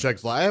if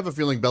Belichick's. I have a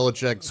feeling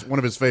Belichick's one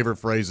of his favorite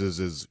phrases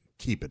is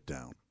 "keep it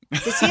down."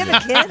 Does he have a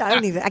kid?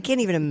 I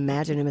can't even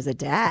imagine him as a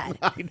dad.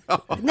 I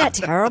know. Isn't that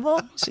terrible?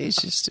 See,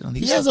 it's just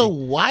He has a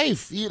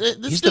wife. This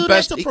He's dude the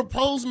best- has to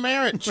propose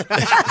marriage.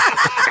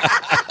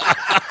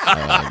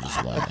 I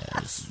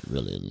just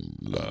really in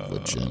love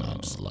with you, and I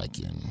just like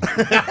you.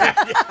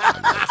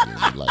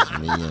 I like you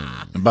like me.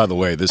 And by the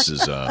way, this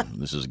is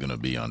going to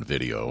be on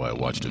video. I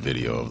watched a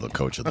video of the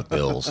coach of the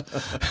Bills.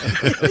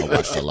 I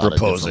watched a lot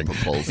Proposing. of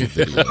different proposal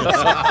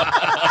videos.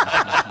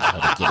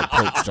 How to get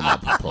approach to my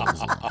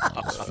proposal.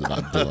 If you're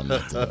not doing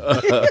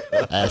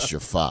nothing, ask your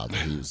father.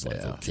 He was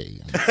like, okay.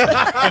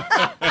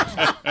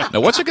 Now,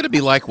 what's it going to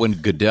be like when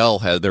Goodell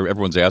has?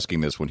 Everyone's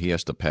asking this when he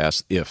has to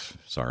pass.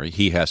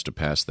 He has to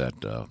pass that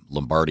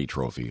Lombardi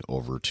Trophy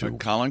over to.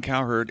 Colin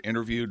Cowherd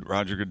interviewed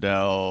Roger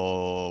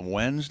Goodell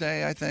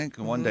Wednesday, I think,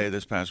 one day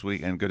this past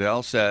week, and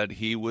Goodell said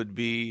he would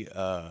be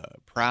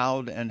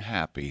proud and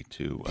happy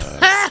to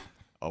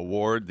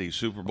award the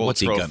Super Bowl What's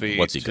he trophy.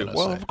 gonna say?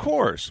 Well, of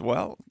course.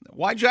 Well,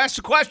 why'd you ask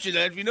the question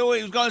then if you knew what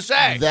he was going to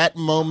say? That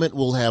moment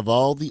will have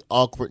all the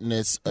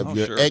awkwardness of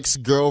your sure.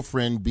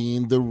 ex-girlfriend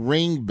being the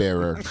ring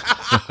bearer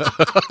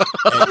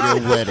at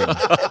your wedding.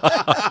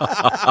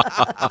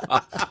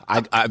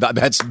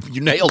 That's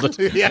you nailed it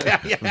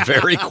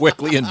very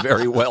quickly and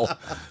very well.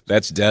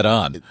 That's dead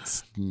on.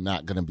 It's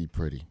not going to be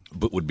pretty.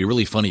 But it would be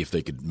really funny if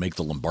they could make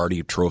the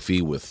Lombardi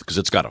Trophy because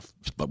it's got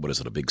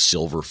a big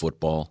silver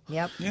football.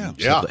 Yep. Yeah.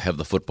 So have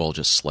the football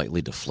just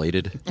slightly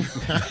deflated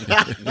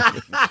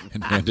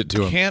and hand it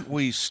to him. Can't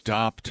we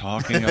stop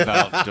talking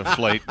about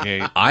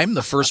Deflategate? I'm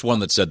the first one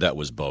that said that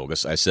was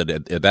bogus. I said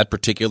at that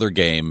particular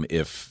game,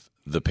 if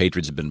the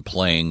Patriots had been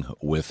playing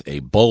with a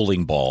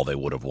bowling ball, they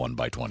would have won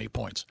by 20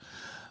 points.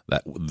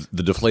 That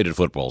the deflated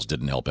footballs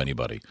didn't help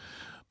anybody.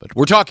 But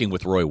we're talking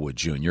with Roy Wood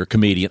Jr.,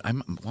 comedian. I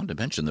wanted to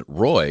mention that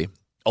Roy,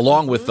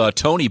 along with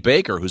Tony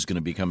Baker, who's going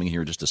to be coming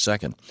here in just a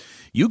second,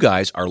 you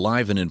guys are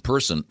live and in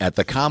person at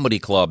the Comedy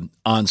Club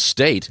on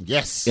State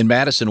in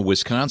Madison,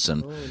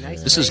 Wisconsin.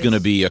 This is going to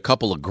be a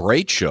couple of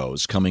great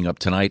shows coming up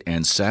tonight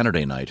and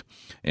Saturday night.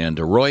 And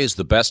Roy is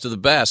the best of the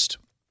best.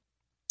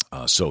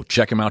 So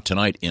check him out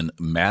tonight in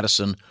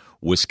Madison,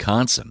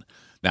 Wisconsin.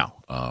 Now,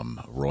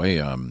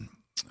 Roy,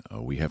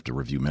 we have to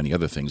review many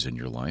other things in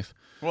your life.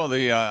 Well,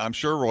 I'm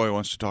sure Roy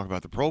wants to talk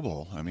about the Pro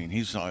Bowl. I mean,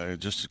 he's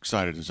just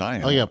excited as I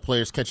am. Oh, yeah,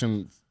 players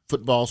catching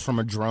footballs from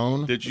a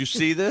drone. Did you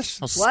see this?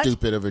 How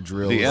stupid of a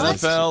drill The is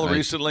this? NFL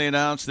recently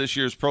announced this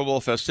year's Pro Bowl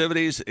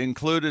festivities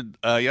included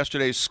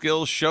yesterday's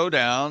Skills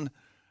Showdown,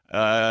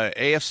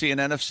 AFC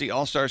and NFC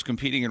All-Stars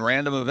competing in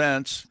random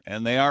events,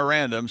 and they are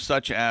random,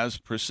 such as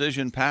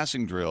precision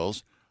passing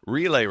drills,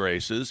 relay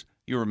races.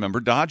 You remember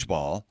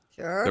dodgeball.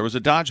 Sure. There was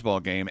a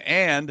dodgeball game,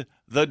 and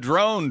the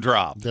drone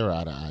drop. They're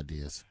out of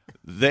ideas.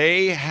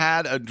 They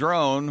had a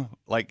drone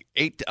like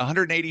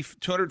 180,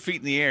 200 feet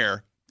in the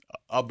air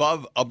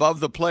above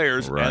the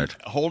players and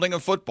holding a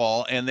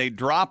football, and they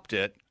dropped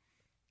it.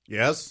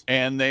 Yes.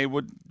 And they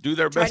would do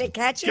their Try best to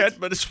catch it?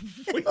 but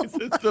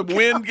the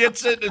wind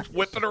gets it, it's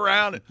whipping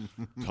around.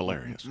 It's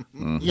hilarious.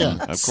 Yeah,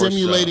 Of course,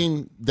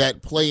 simulating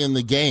that play in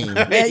the game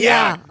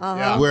Yeah.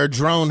 Uh-huh. where a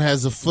drone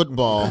has a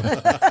football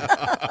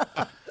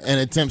and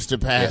attempts to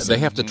pass They it.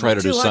 have to try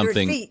to do 200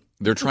 something. feet.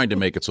 They're trying to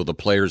make it so the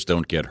players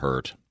don't get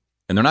hurt.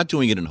 And they're not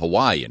doing it in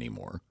Hawaii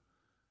anymore.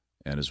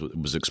 And as it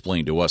was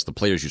explained to us, the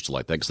players used to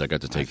like that because they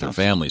got to take their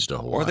families to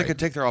Hawaii. Or they could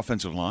take their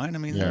offensive line. I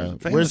mean, Yeah. they're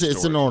famous Where's it?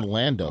 It's in stories.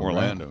 Orlando. right?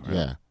 Orlando, right.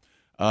 Yeah.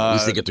 At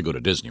least they get to go to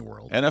Disney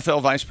World.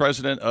 NFL Vice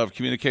President of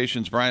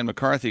Communications Brian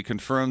McCarthy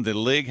confirmed the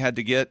league had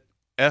to get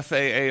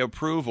FAA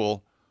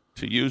approval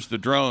to use the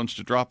drones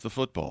to drop the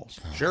footballs.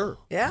 Sure.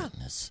 Yeah.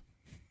 Goodness.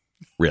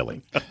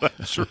 Really?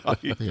 That's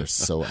right. They're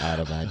so out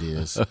of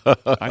ideas.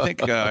 I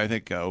think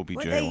OBJ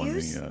What'd they won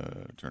use?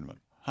 the tournament.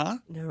 Huh?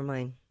 Never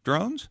mind.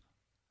 Drones?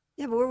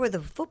 Yeah, but where were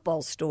the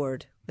footballs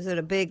stored? Was it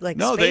a big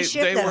No,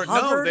 spaceship they that were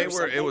hovered they or were.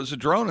 something? It was a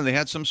drone, and they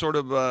had some sort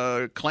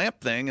of clamp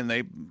thing, and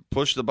they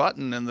pushed the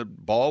button, and the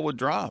ball would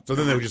drop. So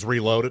then they would just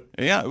reload it.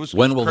 Yeah, it was.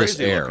 When will this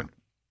crazy air? looking.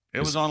 It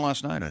was on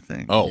last night, I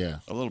think. Oh. Yeah.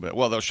 A little bit.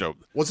 Well, they'll show.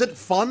 Was it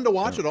fun to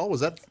watch at all? Was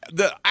that?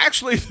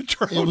 Actually, the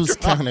drone It was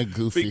dropped kinda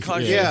goofy,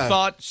 because yeah. you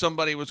thought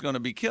somebody was going to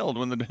be killed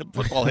when the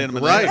football hit him.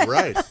 In the Right, head.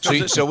 right.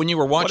 So when you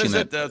were watching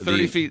What is that, it?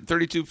 30 feet,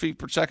 32 feet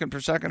per second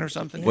or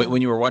something.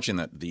 when you were watching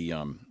that,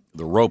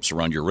 the ropes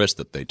around your wrist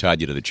that they tied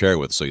you to the chair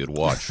with so you'd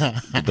watch,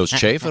 did those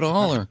chafe at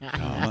all? Or? Oh,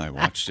 I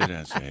watched it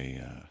as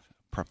a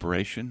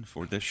preparation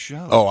for this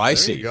show. Oh, I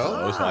see. you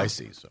go. Oh, I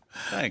see. So,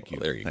 Thank you.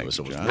 well, there you Thank go.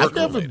 So it was John. I've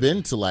never work-related.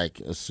 been to like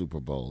a Super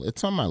Bowl.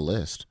 It's on my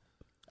list.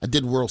 I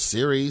did World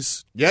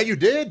Series. Yeah, you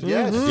did.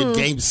 Yes. Did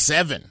Game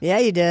 7. Yeah,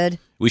 you did.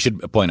 We should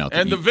point out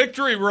that And the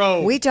victory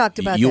row. We talked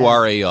about you that.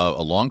 are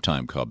a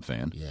longtime Cub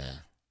fan. Yeah.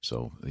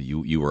 So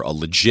you were a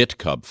legit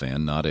Cub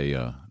fan, not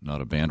a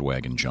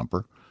bandwagon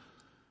jumper.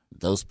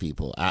 Those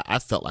people, I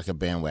felt like a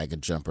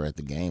bandwagon jumper at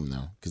the game,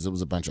 though, because it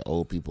was a bunch of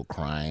old people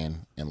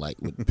crying and,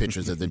 like, with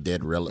pictures of their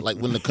dead relatives. Like,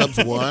 when the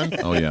Cubs won.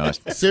 Oh, yeah.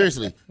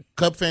 Seriously,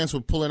 Cub fans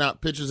were pulling out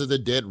pictures of their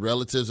dead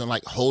relatives and,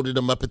 like, holding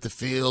them up at the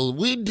field.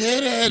 We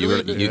did it.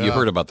 You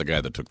heard about the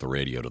guy that took the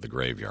radio to the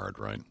graveyard,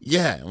 right?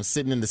 Yeah, I was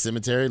sitting in the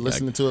cemetery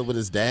listening to it with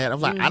his dad.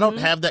 I'm like, I don't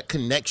have that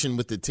connection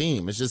with the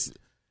team. It's just,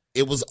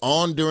 it was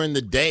on during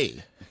the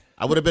day.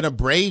 I would have been a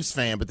Braves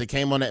fan, but they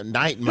came on at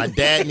night, and my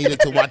dad needed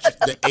to watch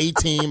the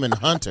A-Team and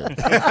Hunter.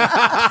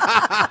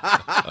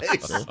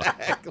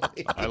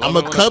 Exactly. I'm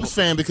a Cubs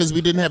fan because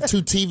we didn't have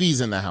 2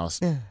 TVs in the house.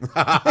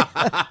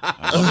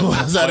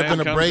 Otherwise, I'd have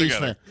been a Braves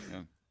fan.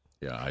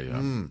 Yeah, I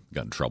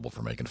got in trouble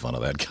for making fun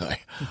of that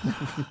guy.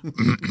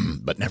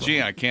 But never.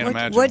 Gee, I can't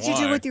imagine What'd you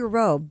why. do with your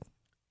robe?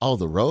 Oh,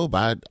 the robe,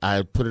 I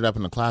put it up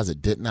in the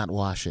closet, did not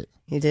wash it.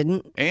 You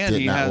didn't? And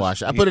Did he not has,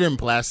 wash it. I put it in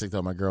plastic,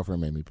 though. My girlfriend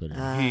made me put it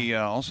in. He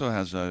also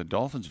has a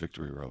Dolphins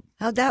victory robe.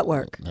 How'd that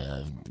work?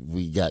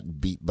 We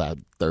got beat by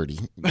 30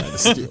 by the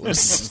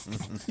Steelers.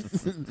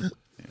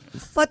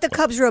 But the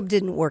Cubs robe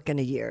didn't work in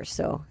a year,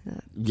 so.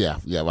 Yeah,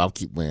 well, I'll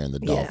keep wearing the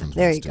Yeah, Dolphins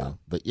there ones, you too. go.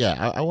 But,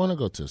 yeah, I want to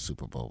go to a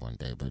Super Bowl one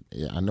day, but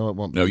yeah, I know it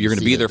won't No, you're going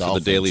to be there for the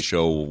Dolphins. Daily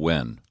Show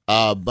when?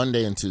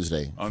 Monday and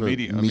Tuesday On for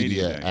media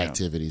day,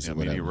 activities yeah, or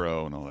whatever. Media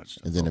row and all that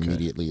stuff. And then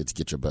immediately it's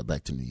get your butt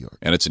back to New York.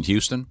 And it's in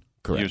Houston?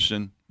 Correct.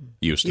 Houston.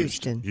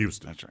 Houston.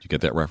 Houston. That's right. You get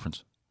that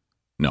reference?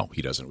 No,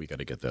 he doesn't. We got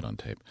to get that on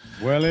tape.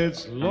 Well,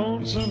 it's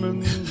lonesome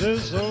in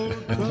this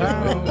old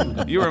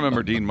town. You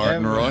remember Dean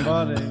Martin, Roy?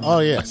 Everybody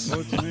Oh, yes.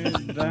 puts me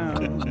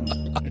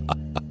down.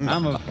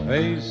 I'm a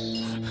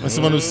face. That's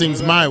the one who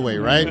sings My Way,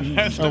 right?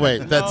 Oh,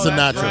 wait, that's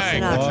Sinatra.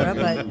 right.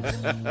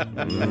 Sinatra,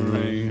 but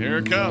Here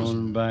it comes.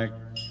 Going back.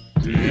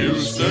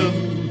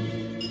 Houston.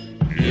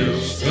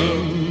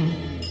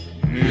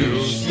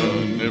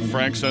 If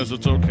Frank says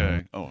it's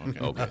okay. Oh, okay.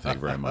 Okay, thank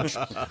you very much.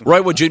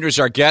 Roy Wood Jr. is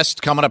our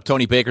guest. Coming up,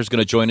 Tony Baker's going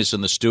to join us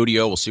in the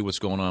studio. We'll see what's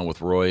going on with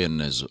Roy in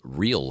his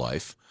real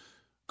life.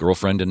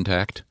 Girlfriend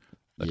intact?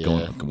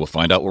 We'll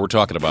find out what we're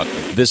talking about.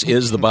 This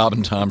is the Bob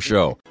and Tom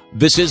Show.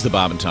 This is the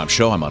Bob and Tom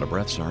Show. I'm out of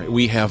breath, sorry.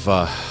 We have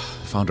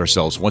found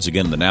ourselves once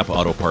again in the Napa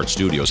Auto Parts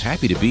Studios.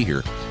 Happy to be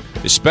here,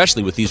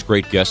 especially with these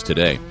great guests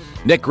today.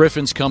 Nick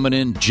Griffin's coming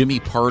in, Jimmy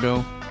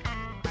Pardo.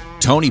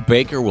 Tony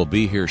Baker will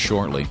be here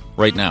shortly.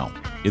 Right now,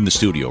 in the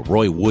studio,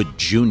 Roy Wood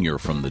Jr.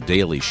 from The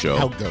Daily Show.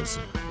 How goes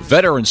it?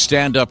 Veteran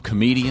stand-up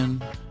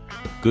comedian,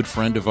 good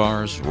friend of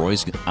ours.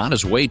 Roy's on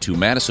his way to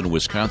Madison,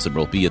 Wisconsin.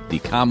 Will be at the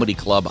Comedy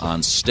Club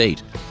on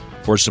State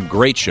for some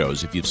great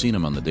shows. If you've seen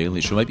him on The Daily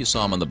Show, maybe you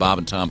saw him on the Bob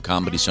and Tom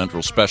Comedy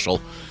Central special.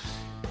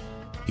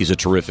 He's a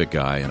terrific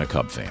guy and a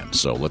Cub fan.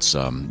 So let's.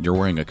 You're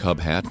wearing a Cub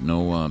hat.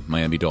 No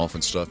Miami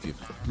Dolphin stuff.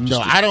 No,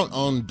 I don't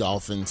own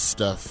Dolphin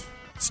stuff.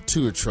 It's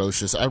too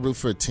atrocious. I root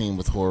for a team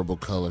with horrible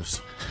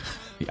colors.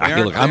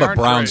 I'm a aren't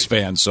Browns great.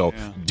 fan, so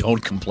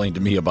don't complain to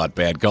me about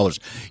bad colors.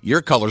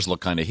 Your colors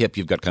look kind of hip.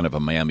 You've got kind of a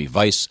Miami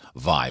Vice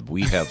vibe.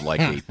 We have like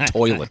a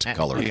toilet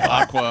color The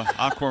vibe.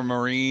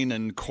 aquamarine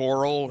and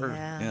coral.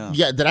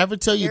 Yeah, did I ever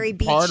tell you Very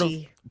part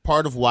beachy.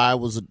 of why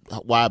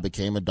I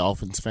became a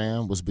Dolphins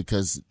fan was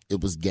because it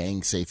was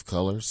gang safe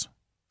colors,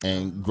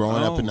 and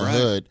growing up in the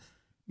hood,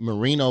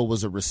 Marino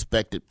was a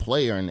respected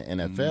player in the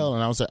NFL,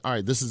 and I was like, all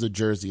right, this is a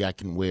jersey I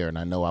can wear, and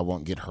I know I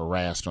won't get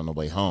harassed on the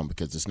way home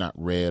because it's not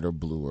red or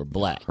blue or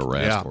black.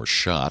 Harassed or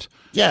shot.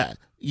 Yeah,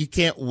 you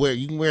can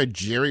wear a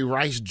Jerry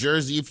Rice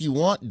jersey if you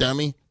want,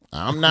 dummy.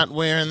 I'm not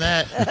wearing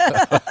that.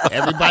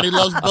 Everybody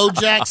loves Bo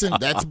Jackson.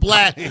 That's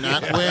black.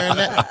 Not wearing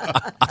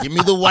that. Give me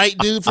the white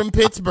dude from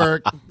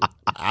Pittsburgh.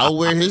 I'll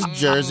wear his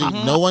jersey.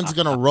 No one's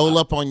going to roll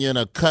up on you in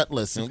a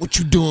cutlass. And what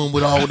you doing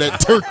with all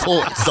that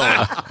turquoise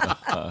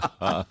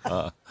on?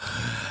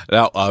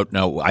 Now,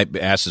 I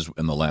asked this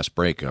in the last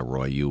break,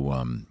 Roy.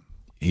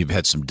 You've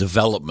had some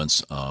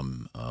developments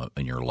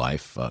in your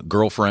life,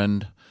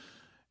 girlfriend,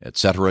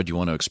 etc. Do you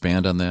want to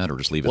expand on that, or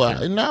just leave it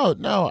there?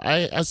 No.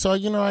 I saw.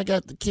 I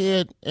got the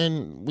kid,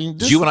 and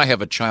You and I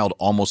have a child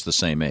almost the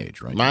same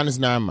age, right? Mine is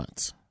 9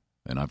 months.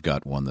 And I've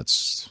got one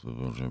that's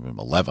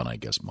 11, I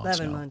guess, months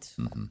 11 now. months.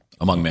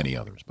 Among many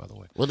others, by the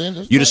way. Well, then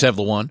You just have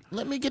the one?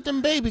 let me get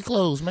them baby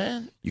clothes,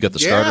 man. You got the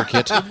starter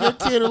kit? Give your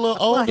kid a little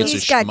older. Well,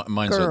 he's got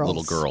Mine's a girls.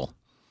 little girl.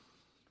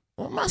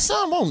 Well, my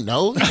son won't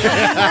know.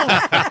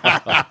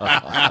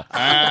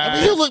 I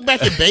mean, he'll look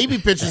back at baby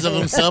pictures of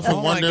himself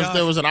and wonder if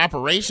there was an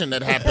operation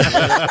that happened.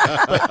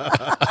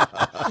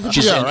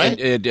 She's all right.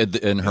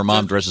 and her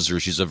mom dresses her.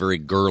 She's a very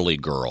girly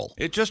girl,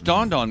 It just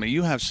dawned on me.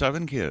 You have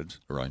 7 kids.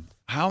 right?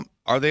 How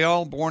are they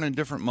all born in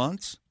different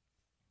months?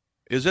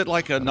 Is it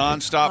like a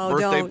nonstop Oh,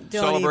 birthday don't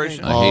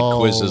celebration? even. I hate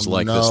quizzes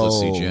like this. Let's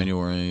see, no.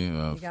 January.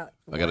 got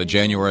I got a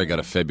January. I got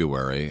a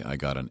February. I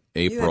got an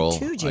April.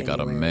 two I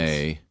got a Januaries.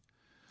 May.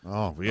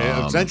 Oh,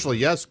 yeah. Essentially,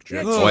 yes,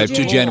 Jim. Oh, I have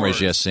 2 January.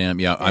 Januaries. Yes, Sam.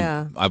 Yeah,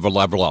 Yeah. I've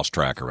lost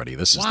track already.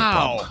 This is the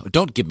problem.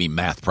 Don't give me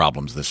math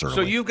problems this early. So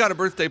you've got a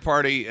birthday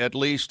party at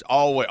least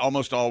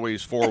almost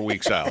always 4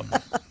 weeks out.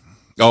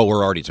 Oh,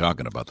 we're already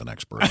talking about the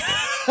next birthday.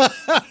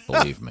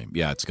 Believe me.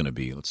 Yeah, it's going to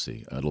be, let's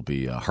see, it'll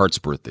be Hart's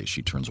birthday.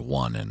 She turns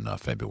 1 in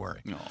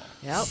February.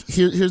 Yep.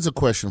 Here's a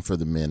question for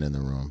the men in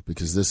the room,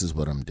 because this is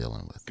what I'm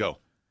dealing with. Go.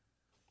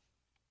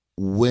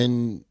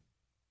 When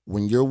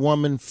your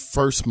woman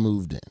first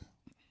moved in,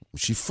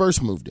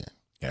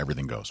 Yeah,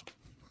 everything goes.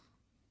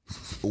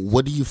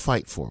 what do you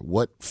fight for?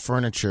 What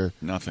furniture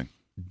Nothing.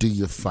 do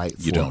you fight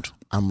for? You don't.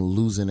 I'm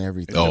losing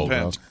everything. Oh.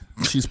 bro.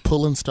 She's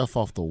pulling stuff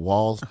off the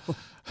walls.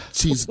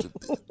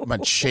 My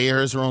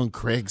chairs are on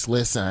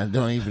Craigslist and I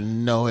don't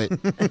even know it.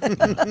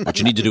 What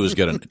you need to do is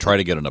try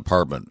to get an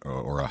apartment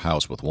or a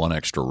house with one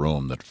extra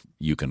room that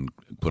you can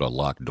put a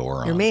locked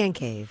door on. Your man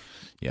cave.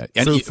 Yeah,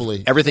 and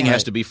Truthfully. everything has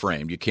Right. to be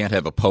framed. You can't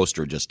have a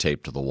poster just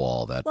taped to the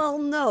wall. That Well,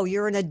 no,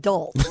 you're an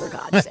adult, for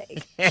God's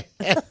sake.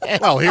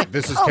 Well,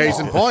 this is case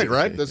in point,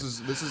 right? This is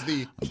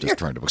the I'm just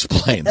trying to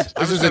explain. this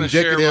is gonna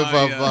share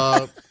indicative my,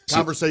 of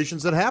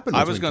conversations that happen.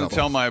 I was going to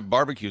tell my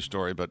barbecue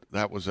story, but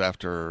that was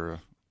after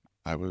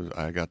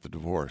I got the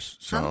divorce.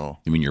 So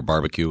You mean your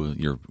barbecue,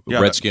 your Yeah,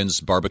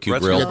 Redskins barbecue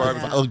Redskins grill?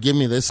 barbecue. Oh, give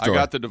me this I story.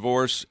 got the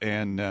divorce,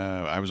 and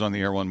I was on the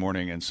air one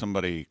morning, and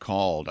somebody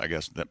called. I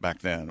guess that back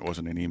then it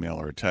wasn't an email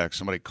or a text.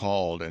 Somebody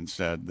called and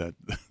said that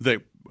they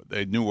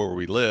knew where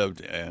we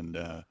lived, and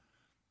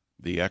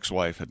the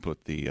ex-wife had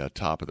put the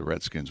top of the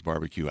Redskins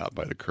barbecue out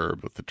by the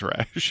curb with the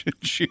trash, and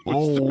she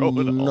was throwing all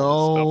the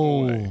stuff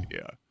away.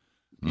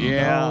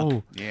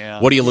 Yeah.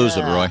 What are you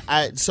losing, Roy?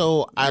 I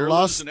You're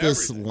lost losing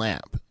this everything.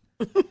 lamp.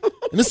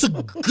 And it's a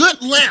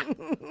good lamp.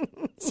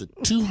 It's a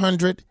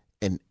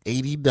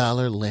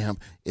 $280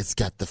 lamp. It's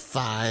got the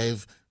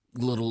 5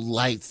 little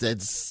lights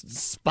that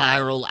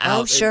spiral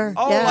out. Oh, sure.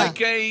 Oh, yeah.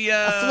 like a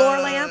floor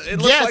lamp? It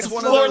looks Yes, like a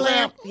one floor of those.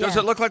 lamp. Does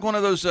Yeah. it look like one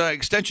of those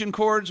extension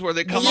cords where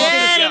they come Yeah,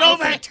 off? they the- don't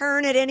okay. make-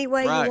 Turn it any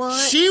way Right. you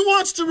want. She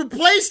wants to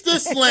replace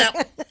this lamp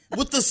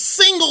with a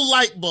single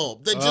light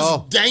bulb that just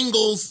Oh.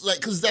 dangles, like,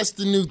 because that's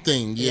the new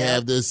thing. You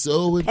have this.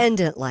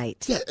 Pendant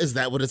light. Yeah, is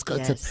that what it's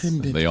called? Yes. It's a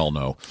pendant, They all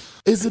know.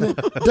 isn't it?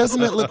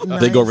 Doesn't it look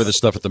nice? They go over this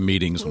stuff at the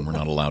meetings when we're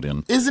not allowed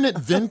in. Isn't it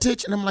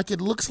vintage? And I'm like,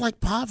 it looks like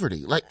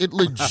poverty. Like, it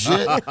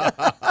legit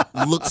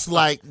looks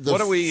like the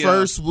What are we,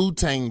 first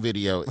Wu-Tang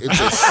video. It's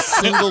a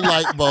single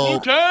light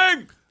bulb.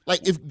 Wu-Tang!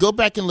 Like, go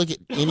back and look at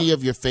any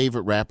of your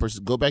favorite rappers.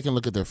 Go back and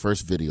look at their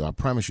first video. I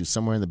promise you,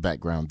 somewhere in the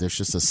background, there's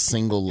just a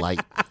single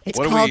light. It's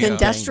What are called we,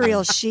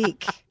 industrial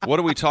chic. What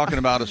are we talking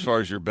about as far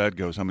as your bed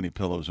goes? How many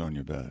pillows are on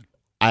your bed?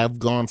 I've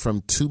gone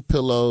from 2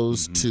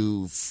 pillows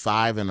to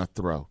 5 in a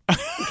throw.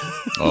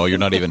 Oh, you're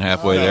not even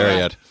halfway there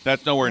yet.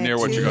 That's nowhere near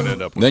what you're going to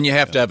end up with. Then you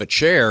have to have a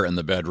chair in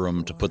the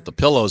bedroom to put the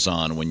pillows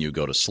on when you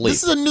go to sleep.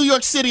 This is a New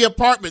York City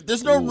apartment.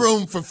 There's no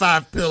room for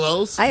 5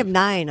 pillows. I have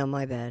 9 on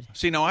my bed.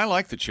 See, now I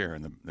like the chair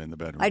in the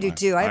bedroom. I do,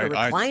 too. I have a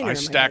recliner in I my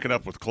stack bed. it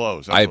up with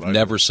clothes. That's I've what I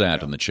never do.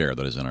 sat in the chair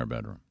that is in our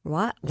bedroom.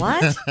 What?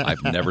 What?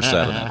 I've never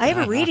sat in it. I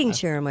have a reading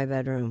chair in my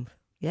bedroom.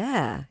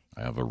 Yeah.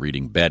 I have a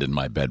reading bed in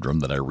my bedroom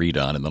that I read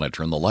on, and then I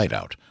turn the light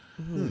out.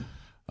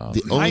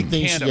 The only I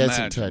thing can't she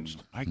hasn't imagine.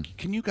 touched.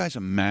 Can you guys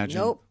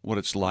imagine Nope. what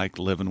it's like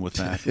living with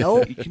that?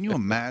 Nope. Can you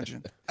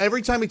imagine?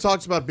 Every time he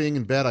talks about being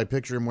in bed, I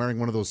picture him wearing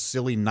one of those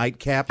silly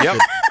nightcaps Yep.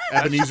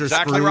 that Ebenezer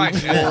exactly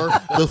Scrooge right.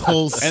 wore. The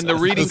whole And the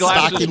reading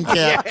stocking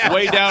glasses cap.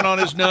 way down on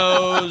his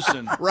nose,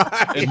 and,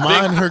 and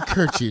Mine her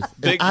kerchief.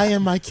 big- and I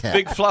am my cat.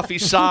 big fluffy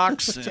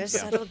socks. and- Just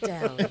settle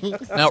down.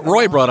 Now,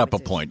 Roy brought up a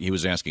point. He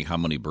was asking how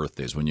many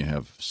birthdays when you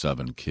have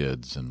 7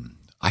 kids. And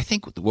I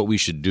think what we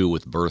should do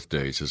with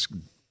birthdays is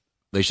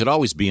they should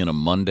always be in a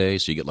Monday,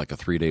 so you get like a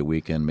 3-day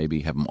weekend. Maybe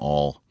have them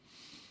all,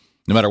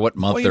 no matter what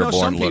month Well, they're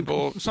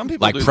born. some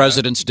people Like do that.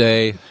 President's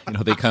Day,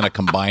 they kind of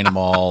combine them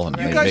all and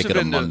You they guys make have it a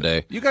been to-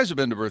 Monday. You guys have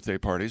been to birthday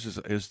parties.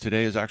 Is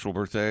today his actual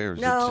birthday, or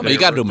is No. it But today you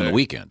got to your do them on the birthday?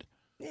 weekend.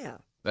 Yeah.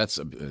 That's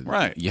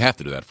Right. You have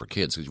to do that for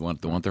kids because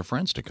they want their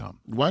friends to come.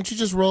 Why don't you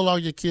just roll all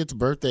your kids'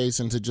 birthdays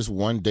into just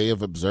one day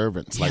of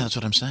observance? Yeah, that's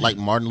what I'm saying. Like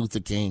Martin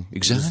Luther King.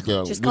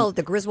 Exactly. Just call it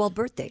the Griswold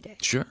birthday day.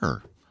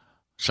 Sure.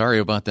 Sorry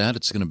about that.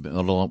 It's going to be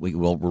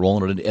we're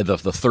rolling it in the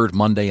third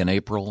Monday in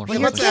April or Well,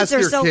 something. your Let's kids ask are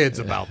your so- kids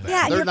about that.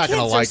 Yeah, They're your not kids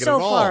going to are like it so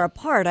at all. far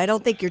apart. I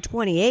don't think your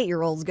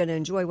 28-year-old's going to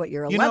enjoy what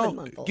your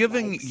 11-month-old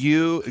given likes.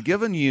 you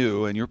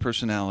and your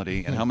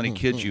personality and how many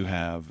kids you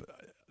have,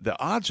 the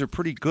odds are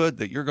pretty good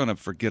that you're going to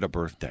forget a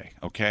birthday.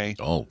 Okay.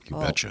 Oh, you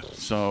betcha.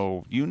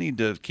 So you need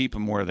to keep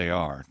them where they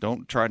are.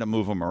 Don't try to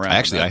move them around.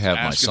 Actually, I That's have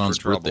my asking son's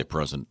for trouble. birthday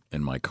present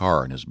in my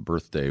car, and his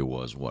birthday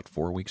was,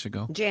 4 weeks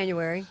ago?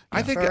 January.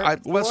 I think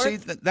Fourth, see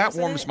that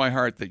wasn't warms it? my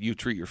heart that you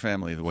treat your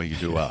family the way you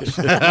do us.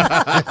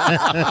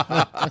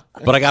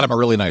 But I got him a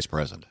really nice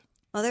present,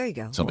 Oh, there you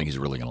go. something he's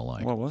really going to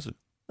like. What was it?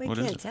 We what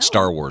is can't it? tell.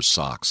 Star Wars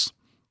socks.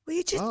 Well,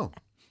 you just, Oh,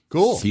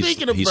 cool. He's-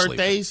 Speaking of he's sleeping.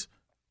 birthdays,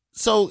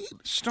 so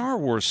Star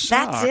Wars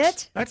That's socks. it?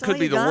 That That's could all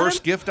be you the got worst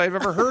him? gift I've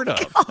ever heard of.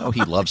 Oh,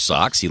 he loves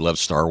socks. He loves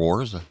Star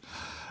Wars.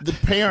 the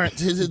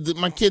parents,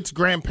 my kid's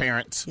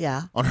grandparents,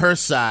 Yeah. on her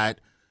side,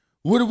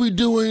 what are we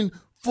doing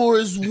for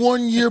his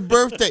 1-year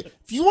birthday.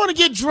 If you want to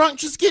get drunk,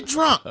 just get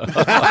drunk.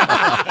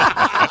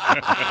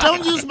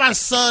 Don't use my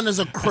son as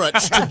a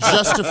crutch to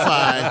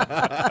justify.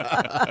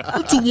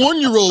 It's a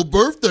 1-year-old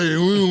birthday.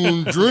 You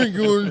want to drink?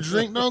 You want to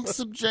drink? Don't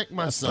subject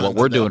my son. What to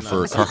we're that doing for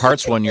nonsense. her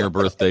Heart's 1-year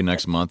birthday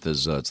next month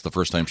is it's the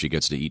first time she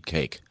gets to eat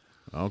cake.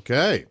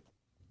 Okay.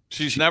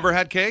 She's never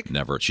had cake?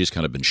 Never. She's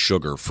kind of been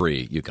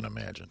sugar-free, you can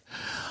imagine.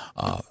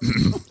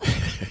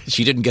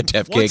 She didn't get to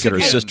have Once cake at her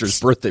again, sister's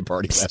birthday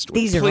party last week.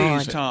 These are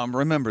Please, on. Tom,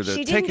 remember that.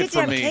 She Take didn't it get to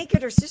from have me. cake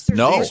at her sister's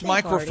No. These birthday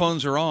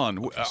microphones are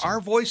on.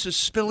 Our voice is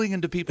spilling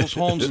into people's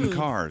homes and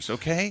cars,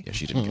 okay? Yeah,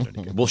 she didn't get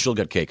any cake. Well, she'll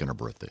get cake on her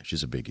birthday.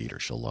 She's a big eater.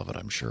 She'll love it,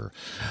 I'm sure.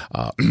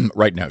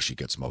 Right now, she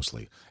gets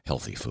mostly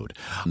healthy food.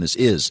 And this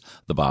is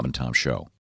the Bob and Tom Show.